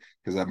call it.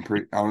 Because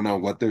I don't know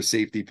what their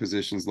safety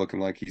position's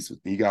looking like.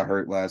 He got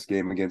hurt last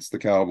game against the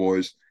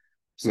Cowboys.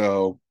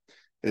 So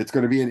it's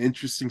going to be an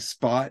interesting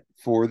spot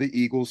for the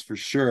Eagles for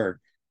sure.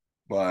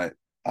 But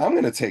I'm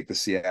going to take the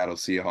Seattle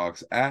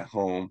Seahawks at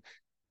home,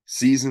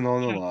 season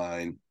on the Yeah.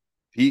 line.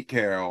 Pete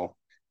Carroll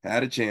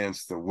had a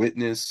chance to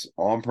witness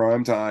on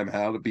prime time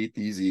how to beat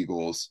these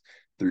Eagles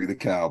through the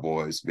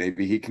Cowboys.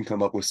 Maybe he can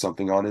come up with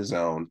something on his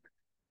own.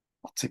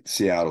 I'll take the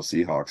Seattle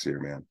Seahawks here,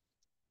 man.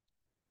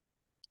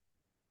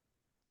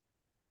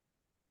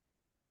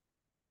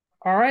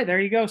 All right, there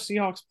you go.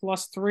 Seahawks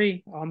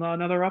 +3 on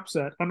another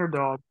upset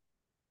underdog.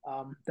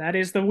 That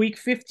is the Week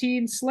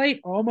 15 slate.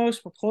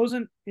 Almost, we're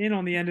closing in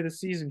on the end of the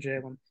season,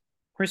 Jalen.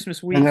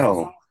 Christmas I week.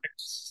 know.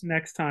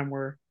 Next time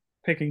we're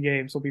picking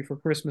games will be for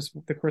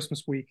the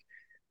Christmas week,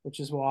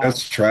 which is wild.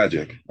 That's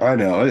tragic. I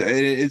know.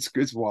 It's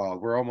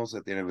wild. We're almost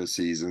at the end of the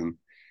season.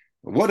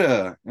 What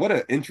a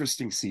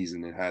interesting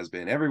season it has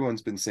been.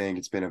 Everyone's been saying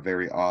it's been a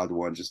very odd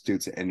one just due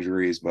to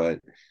injuries, but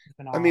It's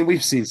been I mean, odd.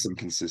 we've seen some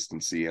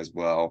consistency as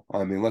well.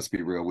 I mean, let's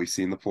be real. We've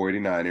seen the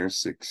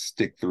 49ers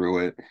stick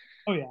through it.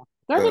 Oh yeah,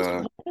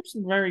 there's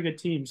some very good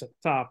teams at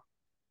the top.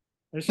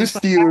 There's The just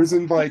like Steelers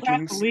and almost half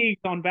the Vikings league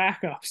on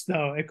backups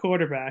though at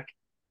quarterback.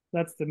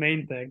 That's the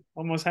main thing.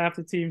 Almost half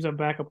the teams on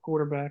backup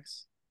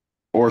quarterbacks.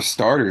 or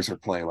starters are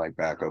playing like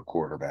backup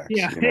quarterbacks,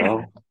 Yeah,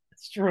 yeah,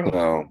 it's true.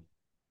 So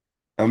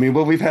I mean,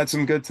 well, we've had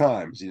some good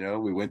times.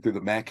 We went through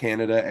the Matt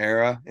Canada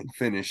era and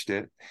finished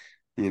it.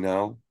 You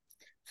know,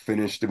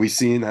 finished. We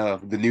seen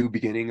the new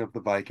beginning of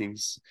the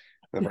Vikings.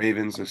 The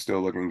Ravens are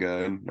still looking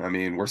good. I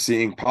mean, we're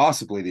seeing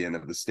possibly the end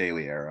of the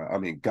Staley era. I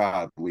mean,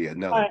 God, we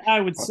another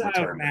I would punt say, I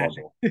would return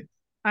imagine. fumble.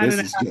 I don't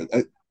This know. is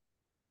just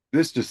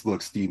this just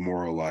looks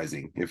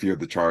demoralizing. If you're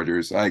the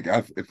Chargers,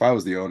 if I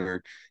was the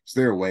owner, is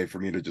there a way for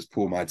me to just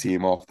pull my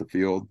team off the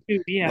field?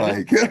 Dude, yeah,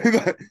 Like,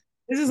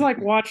 this is like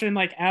watching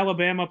like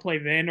Alabama play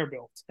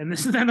Vanderbilt, and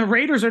this and the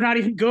Raiders are not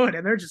even good,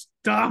 and they're just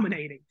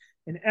dominating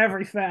in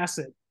every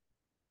facet.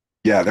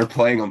 yeah, they're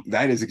playing them.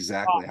 That is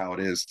exactly how it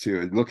is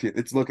too.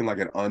 It's looking like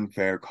an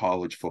unfair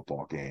college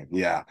football game.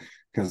 Yeah,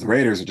 because the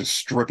Raiders are just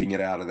stripping it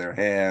out of their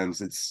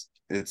hands.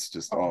 It's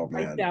just oh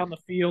Right man. down the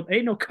field.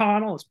 Aiden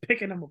O'Connell is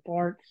picking them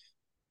apart.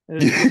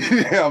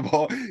 Yeah,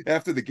 well,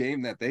 after the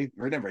game that they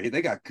remember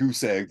they got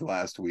goose egged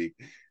last week.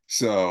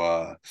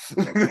 So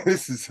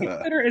this Is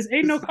Aiden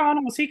is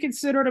O'Connell, was he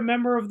considered a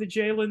member of the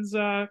Jalen's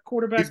he's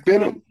quarterback club?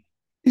 been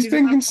he's He's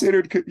been not.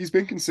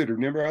 considered.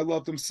 Remember, I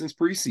loved him since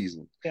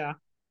preseason. Yeah,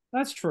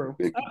 that's true.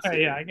 Been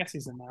Okay, yeah, considered. I guess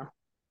he's in there.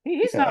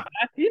 He's not Yeah.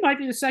 bad. He might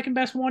be the second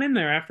best one in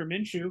there after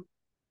Minshew.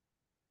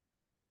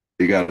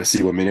 You got to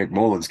see what Nick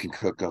Mullins can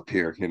cook up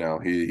here.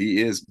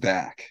 He is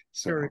back.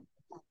 Sure.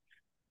 So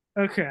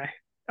Okay.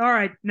 All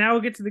right. Now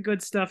we'll get to the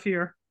good stuff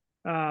here.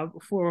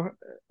 Before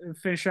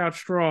finish out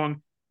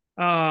strong.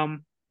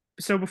 Um,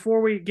 so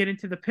before we get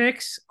into the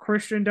picks,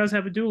 Christian does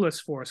have a do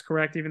list for us,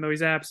 correct? Even though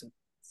he's absent.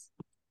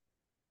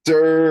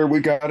 sir, we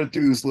got a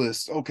dues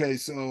list. Okay,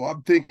 so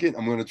I'm thinking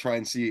I'm gonna try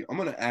and see. I'm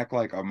gonna act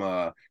like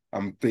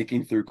I'm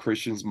thinking through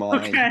Christian's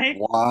mind. Okay.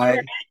 All Why? right.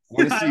 I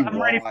want to see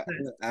I'm ready why. for I'm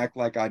this. gonna act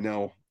like I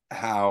know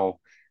how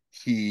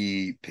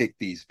he picked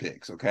these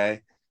picks.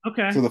 Okay.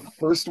 Okay. So the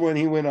first one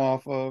he went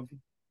off of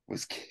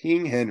was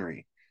King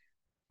Henry.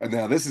 And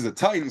now this is a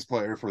Titans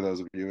player for those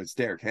of you. It's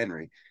Derrick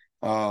Henry.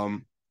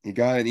 He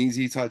got an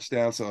easy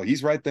touchdown, so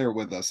he's right there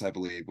with us, I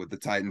believe, with the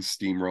Titans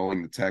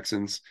steamrolling the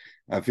Texans.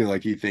 I feel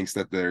like he thinks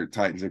that their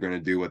Titans are going to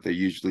do what they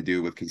usually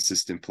do with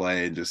consistent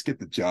play and just get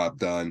the job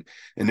done.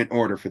 And in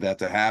order for that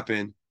to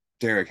happen,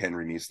 Derrick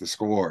Henry needs to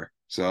score.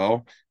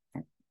 So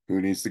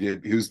who's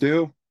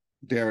due?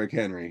 Derrick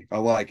Henry. I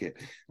like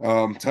it.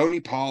 Tony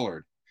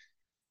Pollard.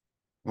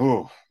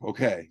 Oh,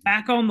 okay.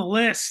 Back on the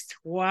list.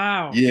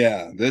 Wow.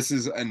 Yeah, this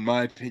is, in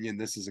my opinion,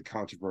 this is a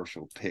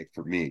controversial pick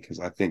for me because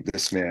I think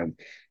this man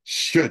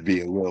should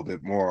be a little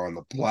bit more on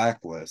the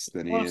blacklist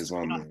than he Close is to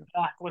being on on the the.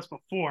 blacklist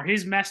before.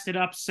 He's messed it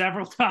up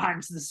several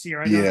times this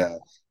year. I know Yeah.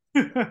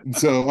 that.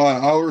 So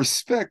I'll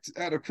respect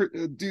out of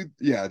dude.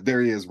 Yeah,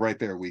 there he is right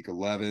there, week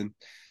 11.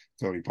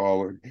 Tony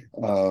Pollard.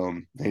 I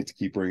hate to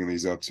keep bringing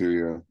these up to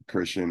you,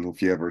 Christian,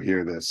 if you ever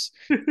hear this.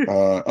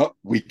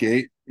 Week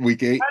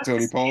eight, Tony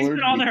He's been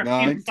Pollard. on Week there a few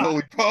nine, times.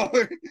 Tony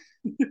Pollard.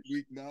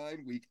 Week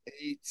 9, week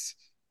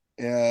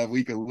 8,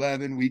 week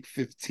 11, week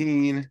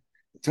 15.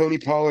 Tony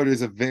Pollard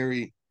is a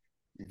very,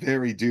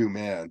 very due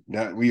man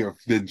that we have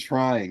been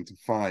trying to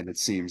find, it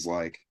seems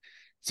like.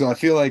 So I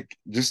feel like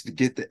just to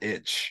get the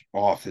itch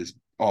off his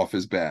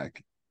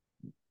back,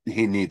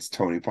 he needs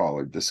Tony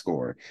Pollard to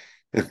score.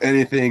 If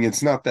anything,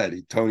 it's not that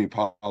Tony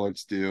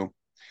Pollard's due.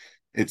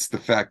 It's the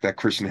fact that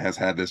Christian has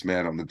had this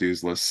man on the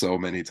dues list so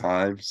many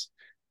times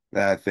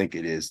that I think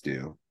it is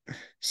due.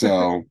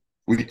 So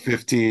week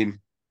 15,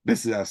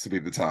 this has to be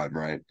the time,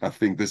 right? I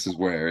think this is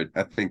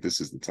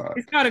the time.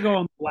 He's got to go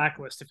on the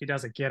blacklist if he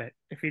doesn't get it,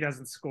 if he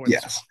doesn't score this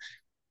Yes.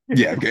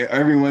 Yeah, okay.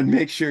 Everyone,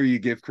 make sure you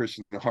give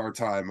Christian a hard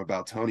time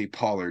about Tony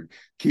Pollard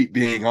keep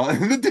being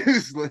on the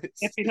dues if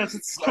list. he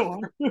doesn't score.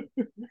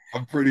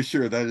 I'm pretty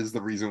sure that is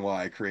the reason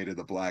why I created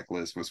the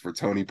blacklist was for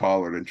Tony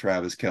Pollard and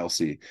Travis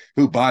Kelce,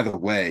 who, by the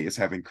way, is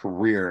having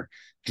career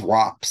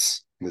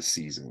drops this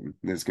season.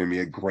 There's going to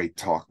be a great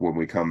talk when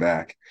we come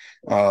back.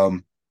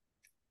 And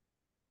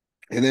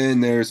then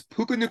there's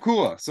Puka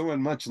Nakua,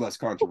 someone much less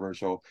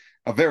controversial,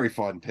 a very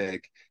fun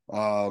pick.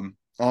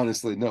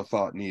 Honestly, no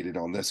thought needed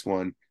on this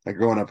one. Like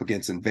going up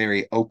against a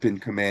very open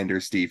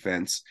Commanders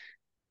defense.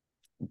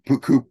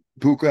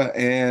 Puka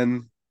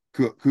and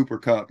Cooper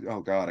Cup. Oh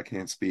God, I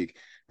can't speak.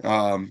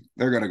 They're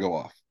gonna go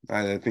off.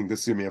 I think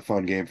this is gonna be a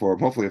fun game for them.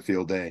 Hopefully, a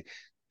field day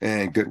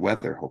and good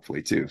weather.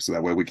 Hopefully too, so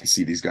that way we can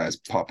see these guys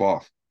pop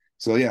off.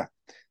 So yeah,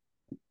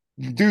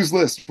 dues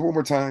list one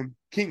more time: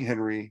 King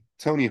Henry,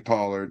 Tony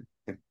Pollard,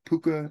 and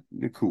Puka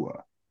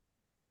Nakua.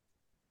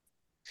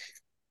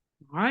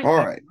 All right, All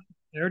right.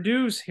 there are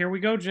dues. Here we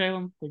go,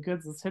 Jalen. The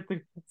goods. Let's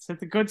hit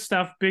the good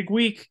stuff. Big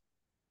week.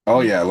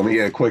 Oh yeah, let me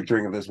get a quick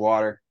drink of this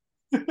water.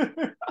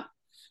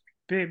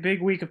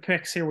 big week of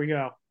picks. Here we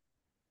go.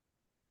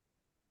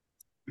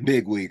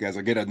 Big week as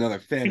I get another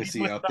Think fantasy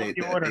much about update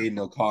the that order. Aiden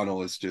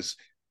O'Connell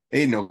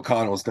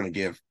is going to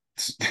give.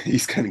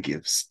 He's going to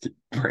give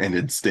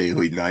Brandon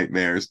Staley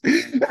nightmares. I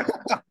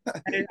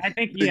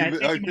think yeah. I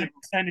think he might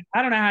extend it.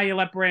 I don't know how you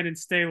let Brandon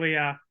Staley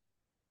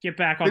get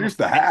back on the Finish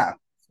the half.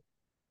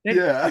 It,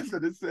 Yeah, I was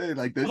going to say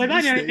like this. Well, they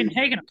might not even Staley.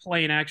 taking a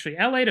plane. Actually,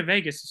 L.A. to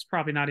Vegas is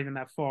probably not even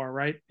that far,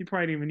 right? You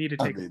probably don't even need to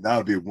I take. mean, that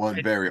would be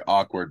one very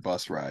awkward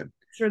bus ride.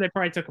 Sure, they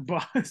probably took a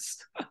bus.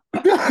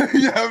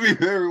 Yeah, I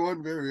mean,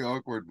 one very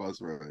awkward bus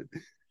ride.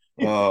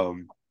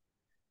 Um,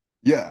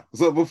 yeah.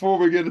 So before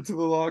we get into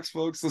the locks,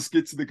 folks, let's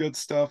get to the good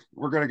stuff.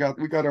 We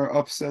got our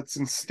upsets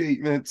and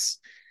statements.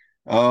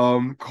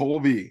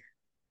 Colby,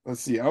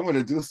 let's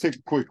take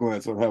a quick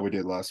glance on how we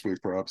did last week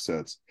for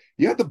upsets.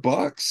 You had the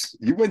Bucks.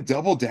 You went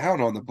double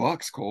down on the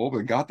Bucks, Colby,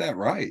 and got that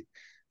right.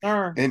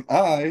 And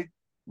I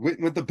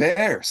went with the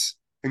Bears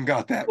and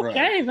got that right.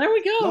 Okay, there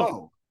we go.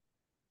 So,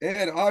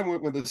 and I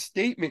went with a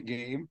statement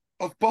game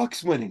of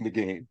Bucks winning the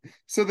game.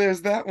 So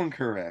there's that one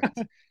correct.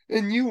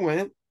 And you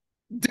went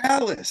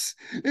Dallas,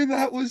 and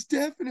that was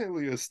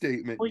definitely a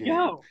statement There we game.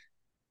 go.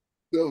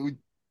 So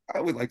I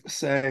would like to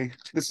say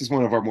this is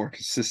one of our more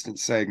consistent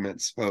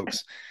segments,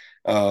 folks.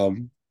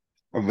 Um,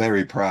 I'm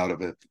very proud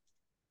of it.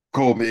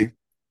 Colby,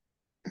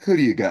 who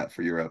do you got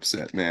for your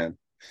upset, man?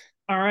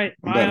 All right,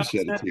 I'm about my to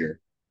shed a upset. tear.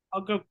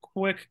 I'll go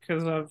quick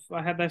because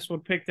I had this one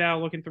picked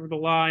out looking through the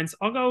lines.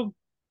 I'll go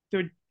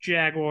the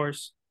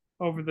Jaguars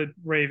over the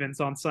Ravens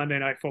on Sunday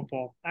Night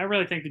Football. I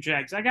really think the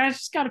Jags. I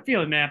just got a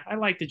feeling, man. I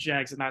like the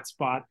Jags in that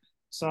spot,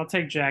 so I'll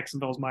take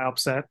Jacksonville as my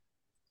upset.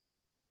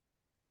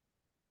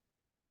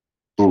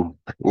 Ooh,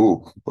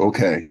 ooh,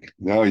 okay.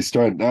 Now he's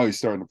starting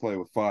to play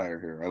with fire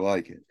here. I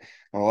like it.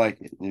 I like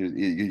it.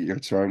 You're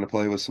starting to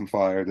play with some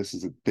fire. This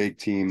is a big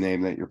team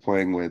name that you're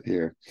playing with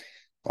here.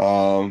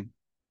 Um,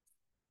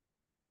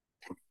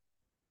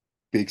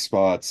 big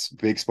spots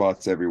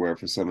everywhere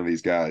for some of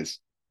these guys.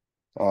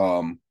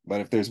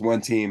 But if there's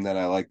one team that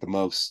I like the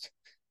most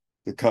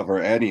to cover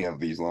any of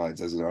these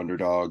lines as an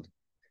underdog,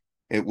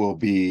 it will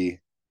be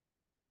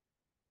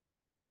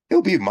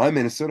it'll be my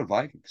Minnesota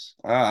Vikings.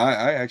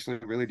 I actually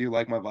really do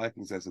like my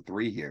Vikings as a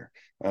three here.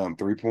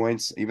 3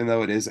 points, even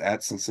though it is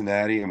at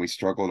Cincinnati and we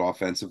struggled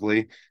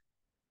offensively.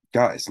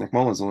 Guys, Nick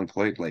Mullins only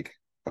played like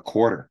a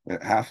quarter,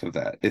 half of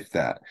that, if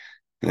that.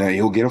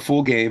 He'll get a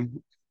full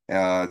game.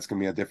 It's going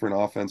to be a different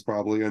offense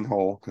probably in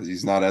whole because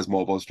he's not as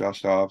mobile as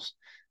Josh Dobbs.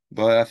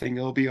 But I think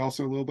it'll be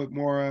also a little bit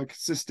more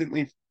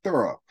consistently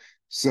thorough.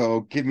 So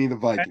give me the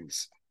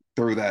Vikings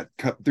through that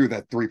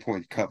 3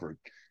 point cover.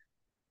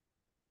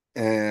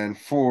 And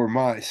for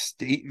my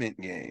statement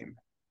game,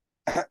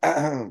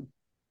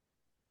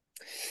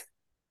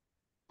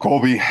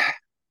 Colby,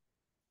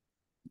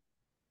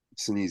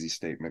 it's an easy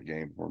statement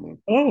game for me.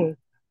 Oh,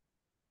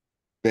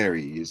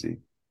 Very easy.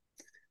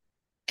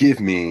 Give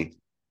me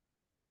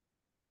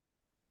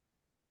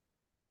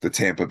the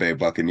Tampa Bay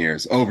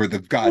Buccaneers over the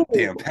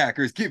goddamn oh,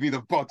 Packers. Give me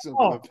the Bucks over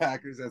the oh.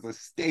 Packers as a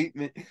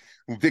statement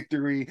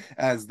victory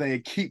as they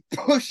keep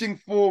pushing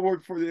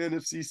forward for the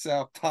NFC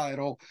South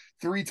title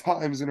 3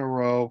 times in a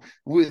row.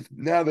 With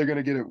now they're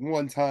gonna get it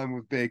one time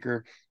with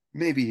Baker.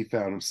 Maybe he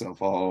found himself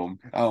a home.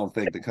 I don't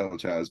think the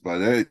coach has,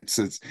 but it's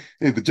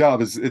the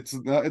job is it's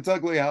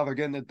ugly how they're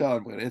getting it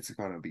done, but it's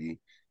gonna be.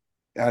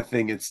 I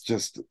think it's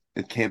just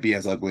it can't be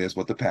as ugly as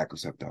what the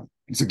Packers have done.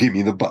 So give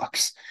me the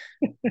Bucks.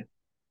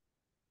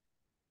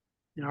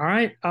 All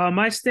right.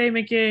 My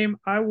statement game,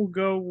 I will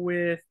go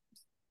with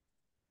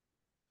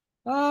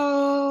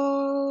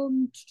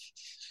um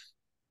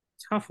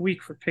tough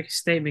week for pick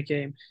statement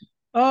game.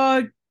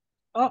 Uh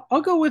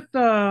I'll go with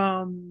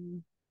hmm,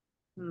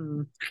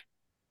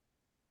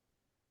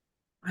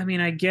 I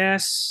mean, I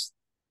guess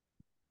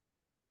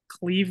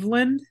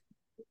Cleveland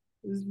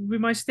would be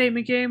my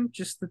statement game.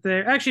 Just that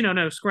they're actually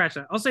no, scratch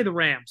that. I'll say the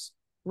Rams.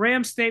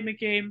 Rams statement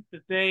game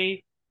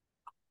that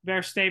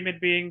their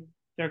statement being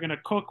they're gonna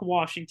cook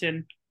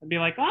Washington and be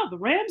like, oh, the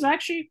Rams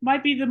actually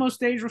might be the most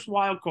dangerous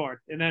wild card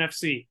in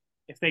NFC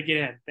if they get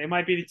in. They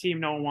might be the team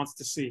no one wants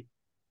to see.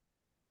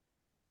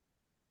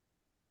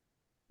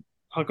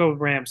 I'll go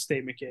Rams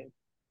statement game.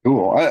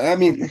 Cool. I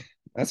mean,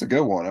 that's a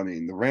good one. I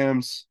mean, the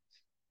Rams,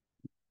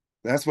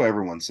 that's what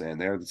everyone's saying.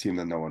 They're the team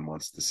that no one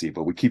wants to see,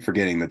 but we keep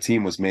forgetting the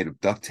team was made of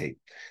duct tape.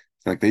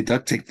 Like they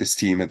duct taped this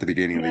team at the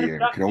beginning of the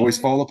year. It can always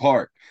fall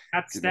apart.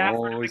 Got Can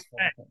Stafford. always fall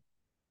apart.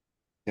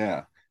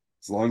 Yeah.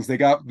 As long as they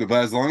got, but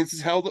as long as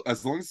it's held,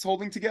 as long as it's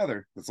holding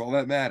together, that's all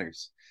that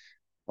matters.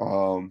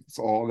 It's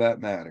all that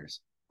matters.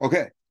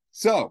 Okay.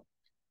 So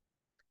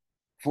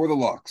for the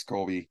locks,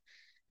 Colby,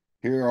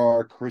 here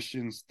are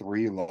Christian's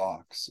 3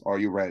 locks. Are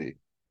you ready?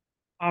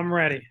 I'm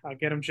ready. I'll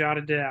get them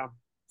jotted down.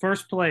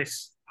 First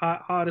place,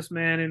 hottest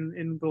man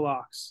in the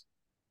locks.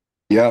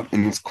 Yep,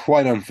 and it's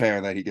quite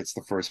unfair that he gets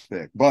the first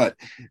pick, but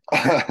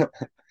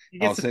He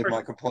I'll gets the save first.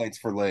 my complaints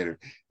for later.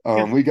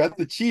 Gets We got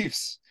the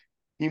Chiefs.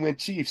 He went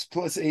Chiefs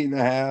plus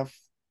 8.5.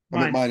 I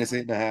meant mine. minus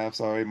 8.5.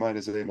 Sorry,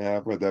 minus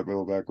 8.5. Read that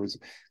real backwards.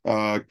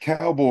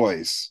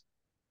 Cowboys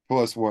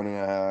plus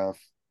 1.5.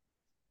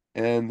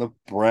 And the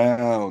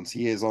Browns.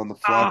 He is on the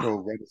Ah, Flacco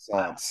wow.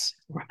 Renaissance.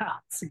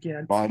 Browns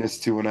again. Minus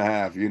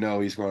 2.5. You know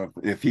he's going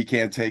to if he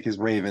can't take his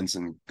Ravens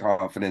and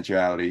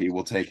confidentiality, he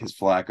will take his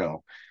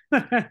Flacco.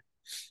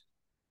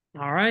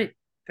 All right,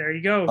 there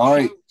you go. All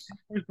right. Chiefs,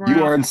 You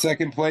Browns. are in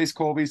second place,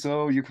 Colby,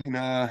 so you can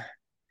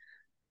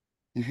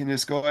You can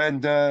just go ahead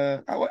and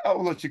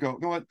I'll let you go. You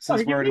know what? Oh, Since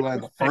you we give already me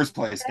landed first the pick. first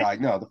place Okay. guy.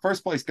 No, the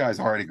first place guy's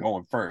already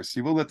going first.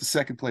 You will let the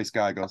second place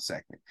guy go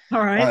second.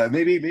 All right.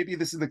 Maybe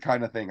this is the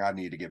kind of thing I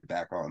need to get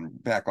back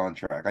on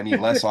track. I need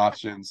less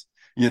options.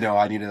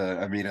 I need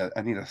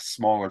a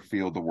smaller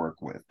field to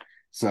work with.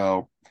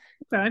 So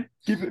Okay.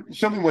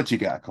 show me what you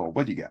got, Cole.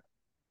 What do you got?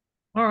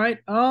 All right.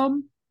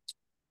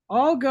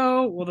 I'll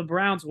go. Well, the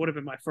Browns would have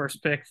been my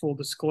first pick, full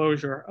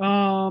disclosure.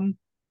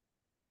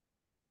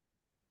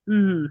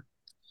 Hmm,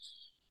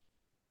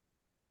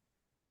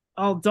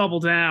 I'll double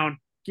down.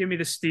 Give me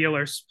the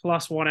Steelers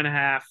plus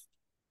 1.5.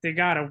 They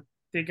gotta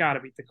they gotta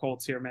beat the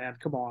Colts here, man.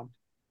 Come on.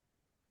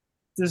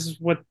 This is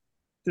what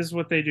this is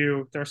what they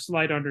do. They're a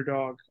slight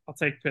underdog. I'll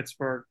take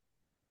Pittsburgh.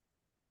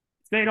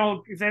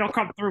 If they don't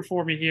come through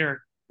for me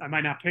here, I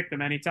might not pick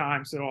them any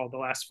times at all the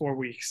last 4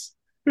 weeks.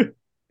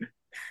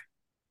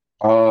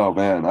 Oh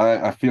man,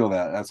 I feel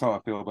that. That's how I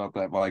feel about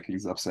that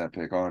Vikings upset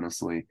pick,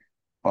 honestly.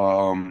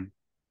 Um,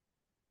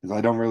 because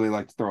I don't really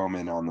like to throw them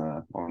in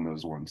on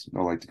those ones.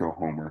 I like to go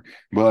homer.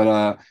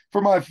 But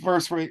for my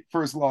first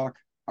lock,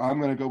 I'm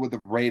gonna go with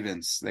the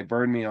Ravens. They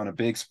burned me on a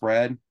big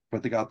spread,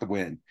 but they got the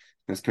win.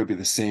 This could be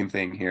the same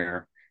thing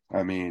here.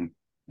 I mean,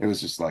 it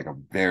was just like a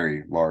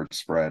very large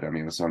spread. I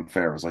mean, it was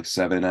unfair. It was like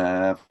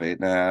 7.5,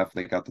 8.5.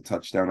 They got the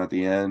touchdown at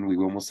the end. We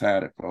almost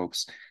had it,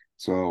 folks.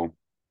 So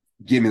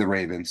give me the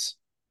Ravens.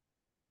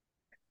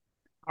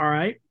 All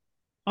right.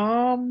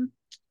 Um.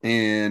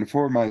 And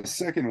for my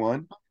second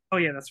one, Oh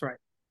yeah, that's right.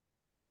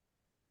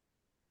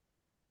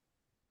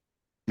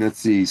 let's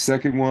see.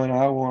 Second one,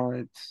 I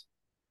want.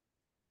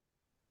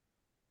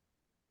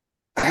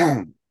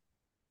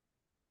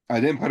 I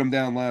didn't put him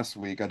down last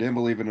week. I didn't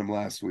believe in him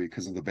last week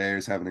because of the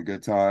Bears having a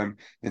good time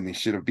and they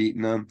should have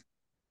beaten them.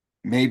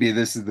 Maybe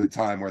this is the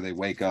time where they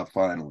wake up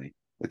finally.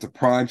 It's a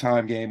prime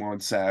time game on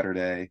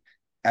Saturday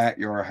at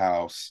your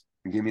house.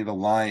 Give me the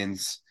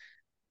Lions,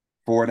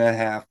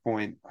 4.5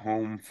 point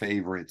home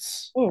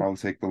favorites. Oh, I'll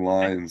take the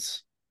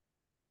Lions.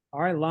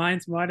 all right.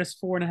 Lions minus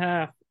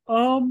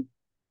 4.5.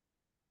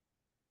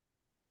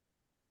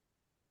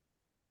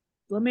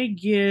 Let me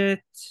get.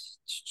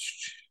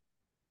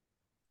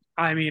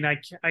 I mean, I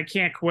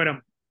can't quit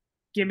them.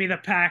 Give me the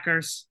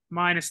Packers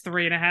minus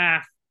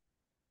 3.5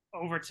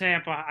 over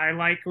Tampa. I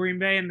like Green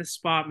Bay in this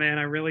spot, man.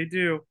 I really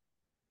do.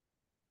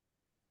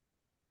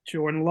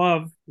 Jordan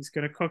Love, he's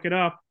gonna cook it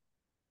up.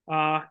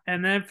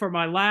 And then for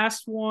my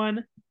last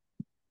one,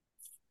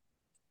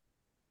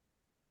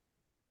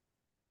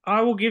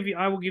 I will give you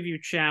a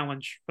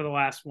challenge for the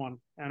last one,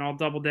 and I'll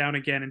double down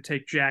again and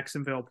take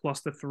Jacksonville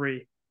plus the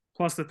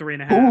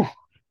 3.5. Ooh,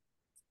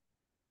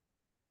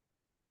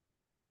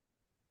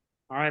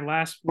 All right,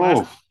 last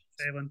ooh.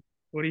 Salem.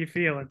 What are you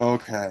feeling?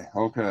 Okay,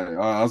 okay.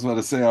 I was about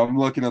to say, I'm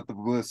looking at the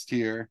list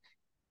here.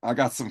 I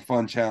got some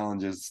fun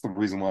challenges. It's the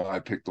reason why I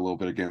picked a little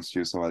bit against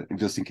you. So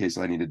just in case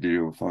I need to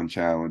do a fun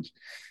challenge.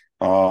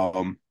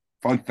 Um,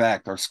 Fun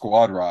fact: our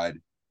squad ride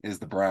is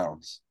the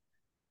Browns.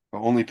 The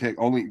only pick,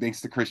 only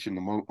thanks to Christian,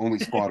 only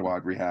squad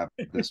ride we have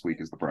this week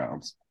is the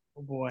Browns.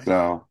 Oh boy.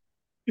 So,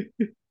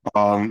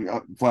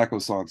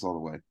 Flacco songs all the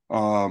way.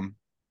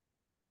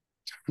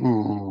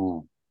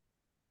 Ooh,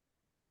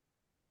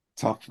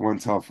 tough one,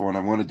 tough one. I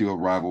want to do a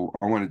rival.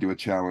 I want to do a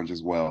challenge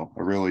as well.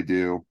 I really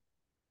do.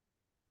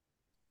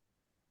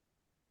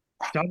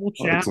 Double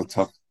Oh, challenge.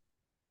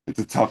 it's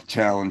a tough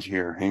challenge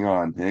here. Hang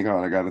on. I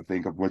got to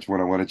think of which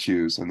one I want to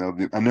choose. I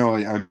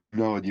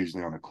know it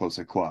usually on a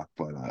closer clock,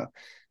 but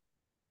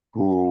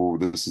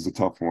this is a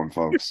tough one,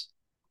 folks.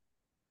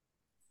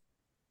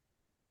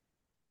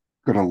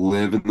 Gonna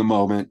live in the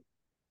moment.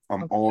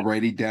 I'm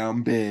already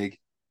down big.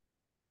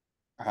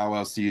 How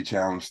else do you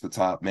challenge the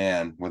top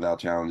man without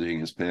challenging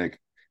his pick?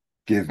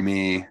 Give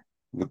me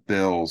the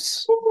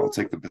Bills. I'll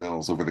take the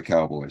Bills over the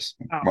Cowboys.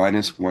 Oh,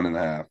 Minus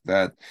 1.5.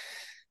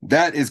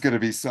 That is going to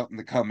be something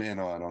to come in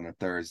on a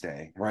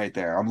Thursday, right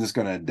there. I'm just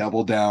going to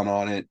double down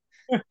on it.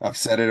 I've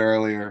said it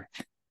earlier.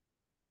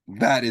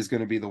 That is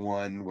going to be the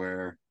one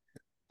where,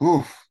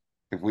 whew,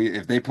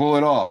 if they pull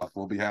it off,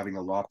 we'll be having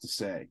a lot to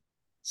say.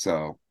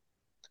 So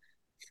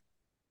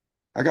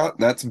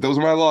those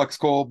are my locks,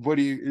 Cole. What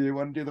do you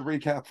want to do the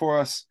recap for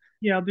us?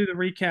 yeah, I'll do the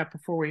recap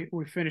before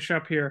we finish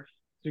up here.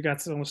 We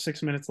got almost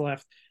 6 minutes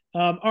left.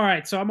 All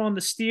right, so I'm on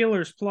the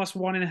Steelers plus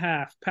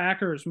 1.5,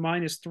 Packers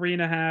minus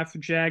 3.5,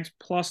 Jags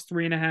plus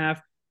 3.5.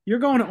 You're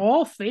going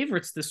all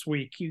favorites this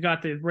week. You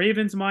got the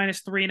Ravens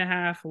minus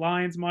 3.5,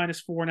 Lions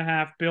minus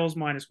 4.5, Bills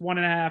minus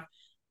 1.5,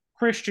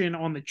 Christian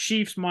on the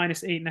Chiefs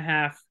minus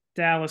 8.5,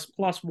 Dallas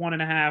plus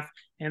 1.5,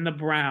 and the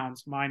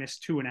Browns minus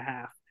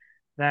 2.5.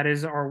 That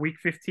is our Week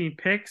 15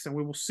 picks, and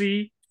we will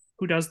see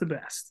who does the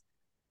best.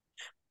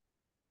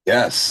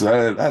 Yes,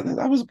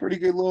 that was a pretty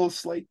good little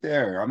slate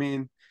there. I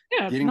mean,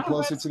 Yeah, it's getting not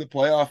closer to the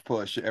playoff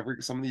push.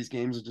 Some of these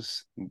games are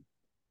just.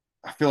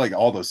 I feel like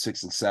all those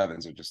 6 and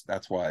 7s are just.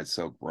 That's why it's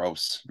so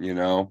gross, you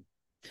know.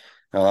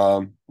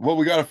 Well,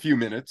 we got a few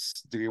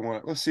minutes. Do you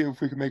want? Let's see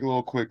if we can make a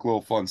little quick,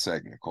 little fun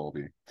segment,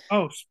 Colby.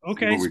 Oh, See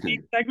okay. what we Speed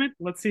can segment.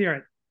 Let's hear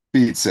it.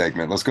 speed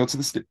segment. Let's go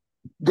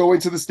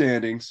into the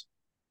standings.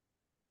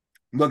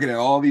 looking at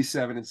all these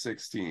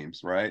 7-6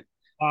 teams, right?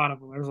 A lot of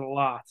them. There's a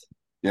lot.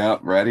 Yeah,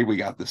 ready? We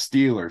got the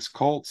Steelers,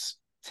 Colts,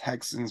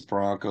 Texans,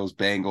 Broncos,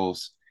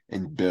 Bengals,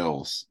 and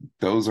Bills.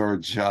 Those are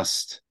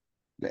just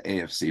the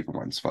AFC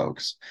ones,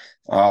 folks.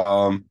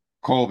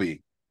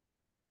 Colby,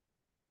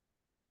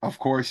 of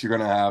course, you're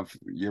going to have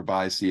your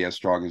bias as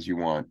strong as you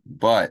want.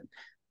 But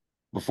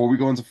before we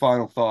go into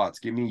final thoughts,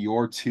 give me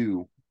your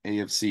two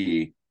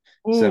AFC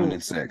Ooh,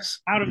 7-6.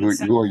 out of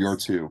the Who are your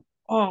sentence. two?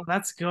 Oh,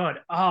 that's good.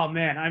 Oh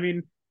man, I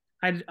mean,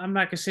 I'm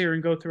not gonna sit here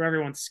and go through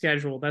everyone's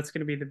schedule. That's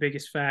gonna be the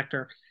biggest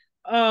factor.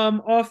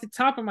 Off the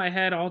top of my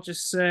head, I'll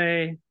just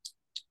say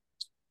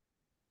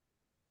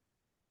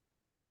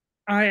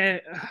I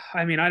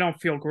I mean, I don't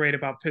feel great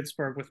about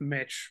Pittsburgh with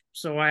Mitch,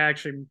 so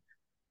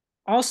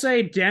I'll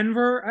say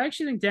Denver. I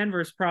actually think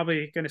Denver is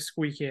probably gonna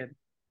squeak in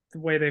the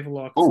way they've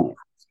looked. Oh, I'll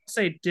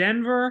say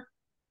Denver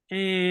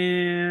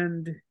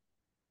and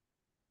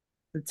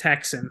the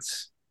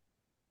Texans.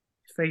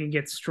 If they can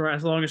get Stroud,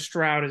 as long as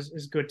Stroud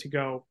is good to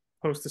go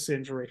post this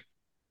injury.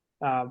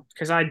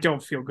 Because I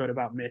don't feel good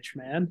about Mitch,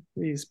 man.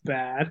 He's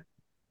bad.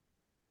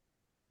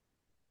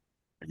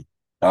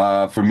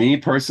 for me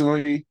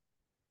personally,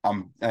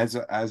 I'm as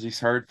you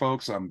heard,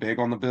 folks, I'm big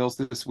on the Bills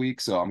this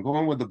week, so I'm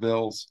going with the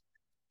Bills,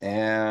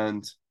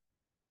 and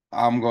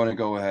I'm going to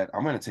go ahead.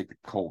 I'm going to take the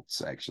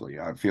Colts. Actually,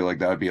 I feel like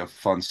that would be a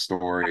fun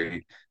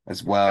story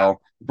as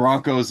well.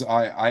 Broncos,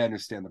 I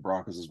understand the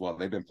Broncos as well.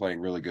 They've been playing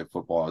really good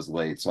football as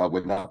late, so I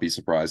would not be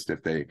surprised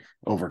if they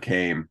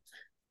overcame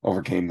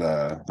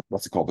the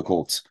what's it called, the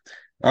Colts.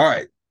 All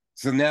right.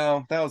 So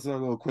now that was a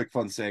little quick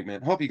fun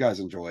segment. Hope you guys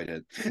enjoyed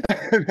it as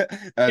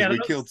Yeah, that we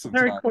was killed some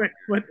very time. quick,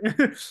 but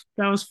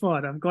that was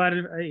fun. I'm glad.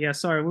 Yeah,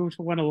 sorry, we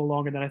went a little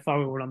longer than I thought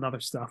we would on other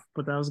stuff,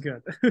 but that was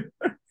good.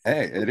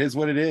 Hey, it is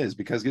what it is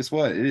because guess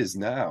what? It is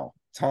now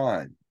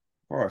time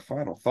for our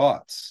final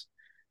thoughts.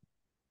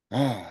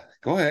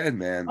 Go ahead,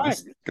 man. All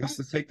right.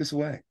 Let's take this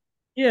away.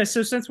 Yeah,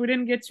 so since we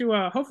didn't get to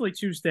hopefully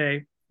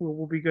Tuesday,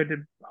 we'll be good to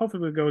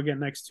hopefully we'll go again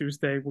next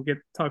Tuesday. We'll get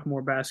talk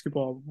more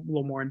basketball a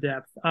little more in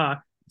depth.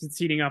 It's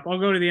heating up. I'll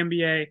go to the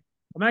NBA.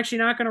 I'm actually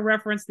not going to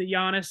reference the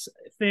Giannis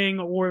thing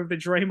or the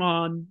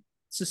Draymond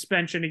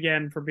suspension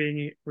again for being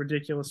a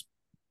ridiculous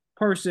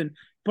person.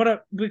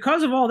 But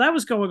because of all that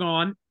was going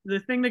on, the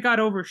thing that got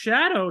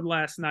overshadowed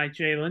last night,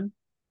 Jalen,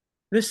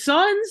 the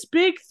Suns'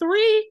 big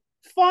three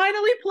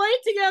finally played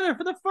together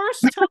for the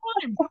first time.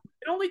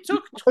 It only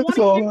took That's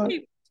 20 all.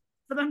 games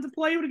for them to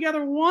play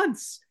together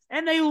once,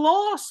 and they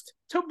lost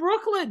to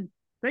Brooklyn.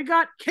 They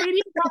got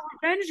Katie got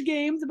revenge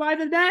gamed by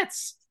the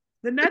Nets.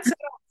 The Nets had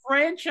a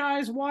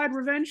franchise-wide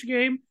revenge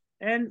game,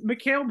 and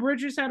Mikal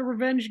Bridges had a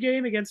revenge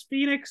game against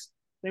Phoenix.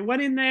 They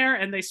went in there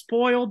and they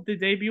spoiled the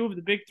debut of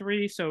the big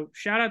three. So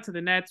shout out to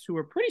the Nets, who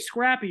are pretty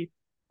scrappy.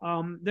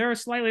 They're a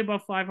slightly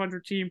above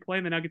 500 team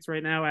playing the Nuggets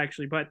right now,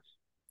 actually. But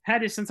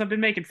since I've been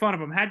making fun of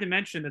them, had to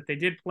mention that they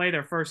did play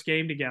their first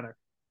game together,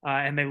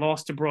 and they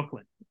lost to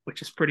Brooklyn,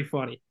 which is pretty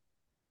funny.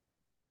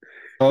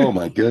 Oh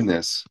my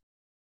goodness.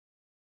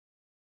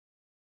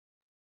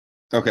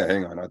 Okay,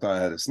 hang on. I thought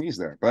I had a sneeze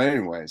there. But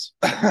anyways.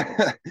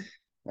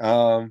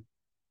 um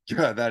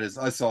yeah, that is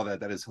I saw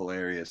that. That is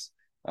hilarious.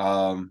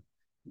 The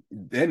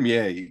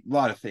NBA, a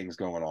lot of things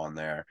going on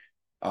there.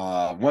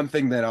 One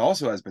thing that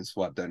also has been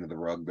swept under the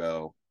rug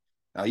though.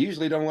 I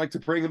usually don't like to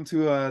bring him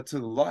to the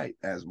light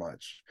as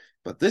much,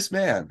 but this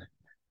man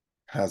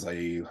has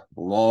a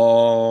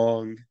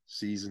long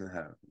season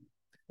ahead of him.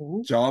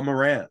 Ooh. Ja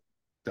Morant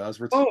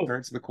does Oh,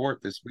 return to the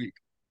court this week.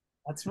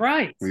 that's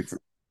right. We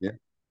yeah.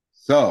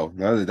 So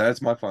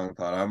that's my final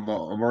thought. I'm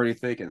already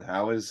thinking,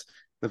 how is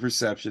the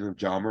perception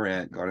of Ja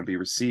Morant going to be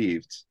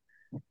received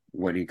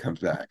when he comes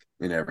back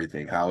and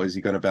everything? How is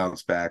he going to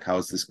bounce back? How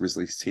is this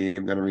Grizzlies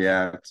team going to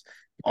react?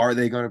 Are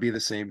they going to be the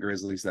same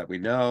Grizzlies that we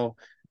know?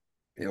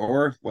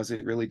 Or was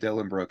it really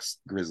Dylan Brooks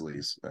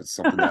Grizzlies? That's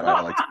something that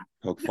I like to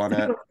poke fun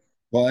at,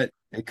 but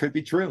it could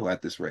be true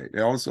at this rate. It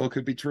also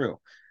could be true.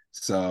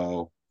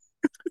 So,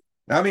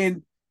 I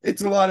mean,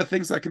 it's a lot of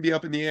things that can be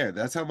up in the air.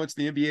 That's how much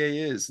the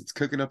NBA is. It's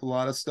cooking up a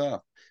lot of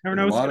stuff. Never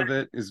And a know what's lot gonna. of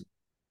it is,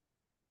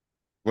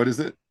 what is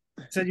it?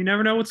 Said you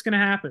never know what's gonna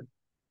happen.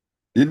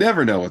 You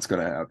never know what's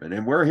going to happen.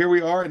 And here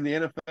we are in the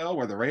NFL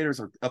where the Raiders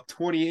are up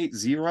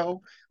 28-0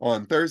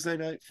 on Thursday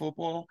night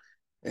football.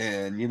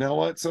 And you know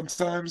what?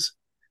 Sometimes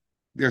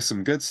there's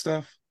some good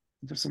stuff,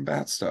 there's some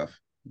bad stuff.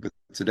 But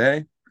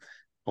today,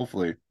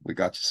 hopefully, we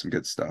got you some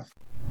good stuff.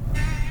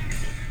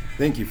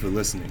 Thank you for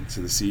listening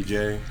to the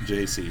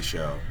CJJC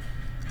Show.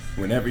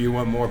 Whenever you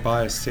want more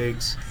biased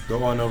takes,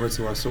 go on over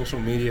to our social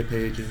media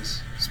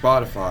pages,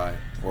 Spotify,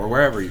 or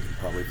wherever you can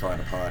probably find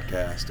a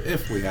podcast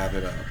if we have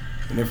it up.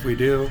 And if we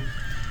do,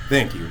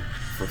 thank you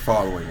for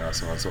following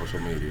us on social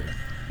media.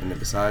 And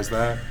besides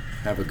that,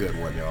 have a good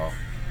one, y'all.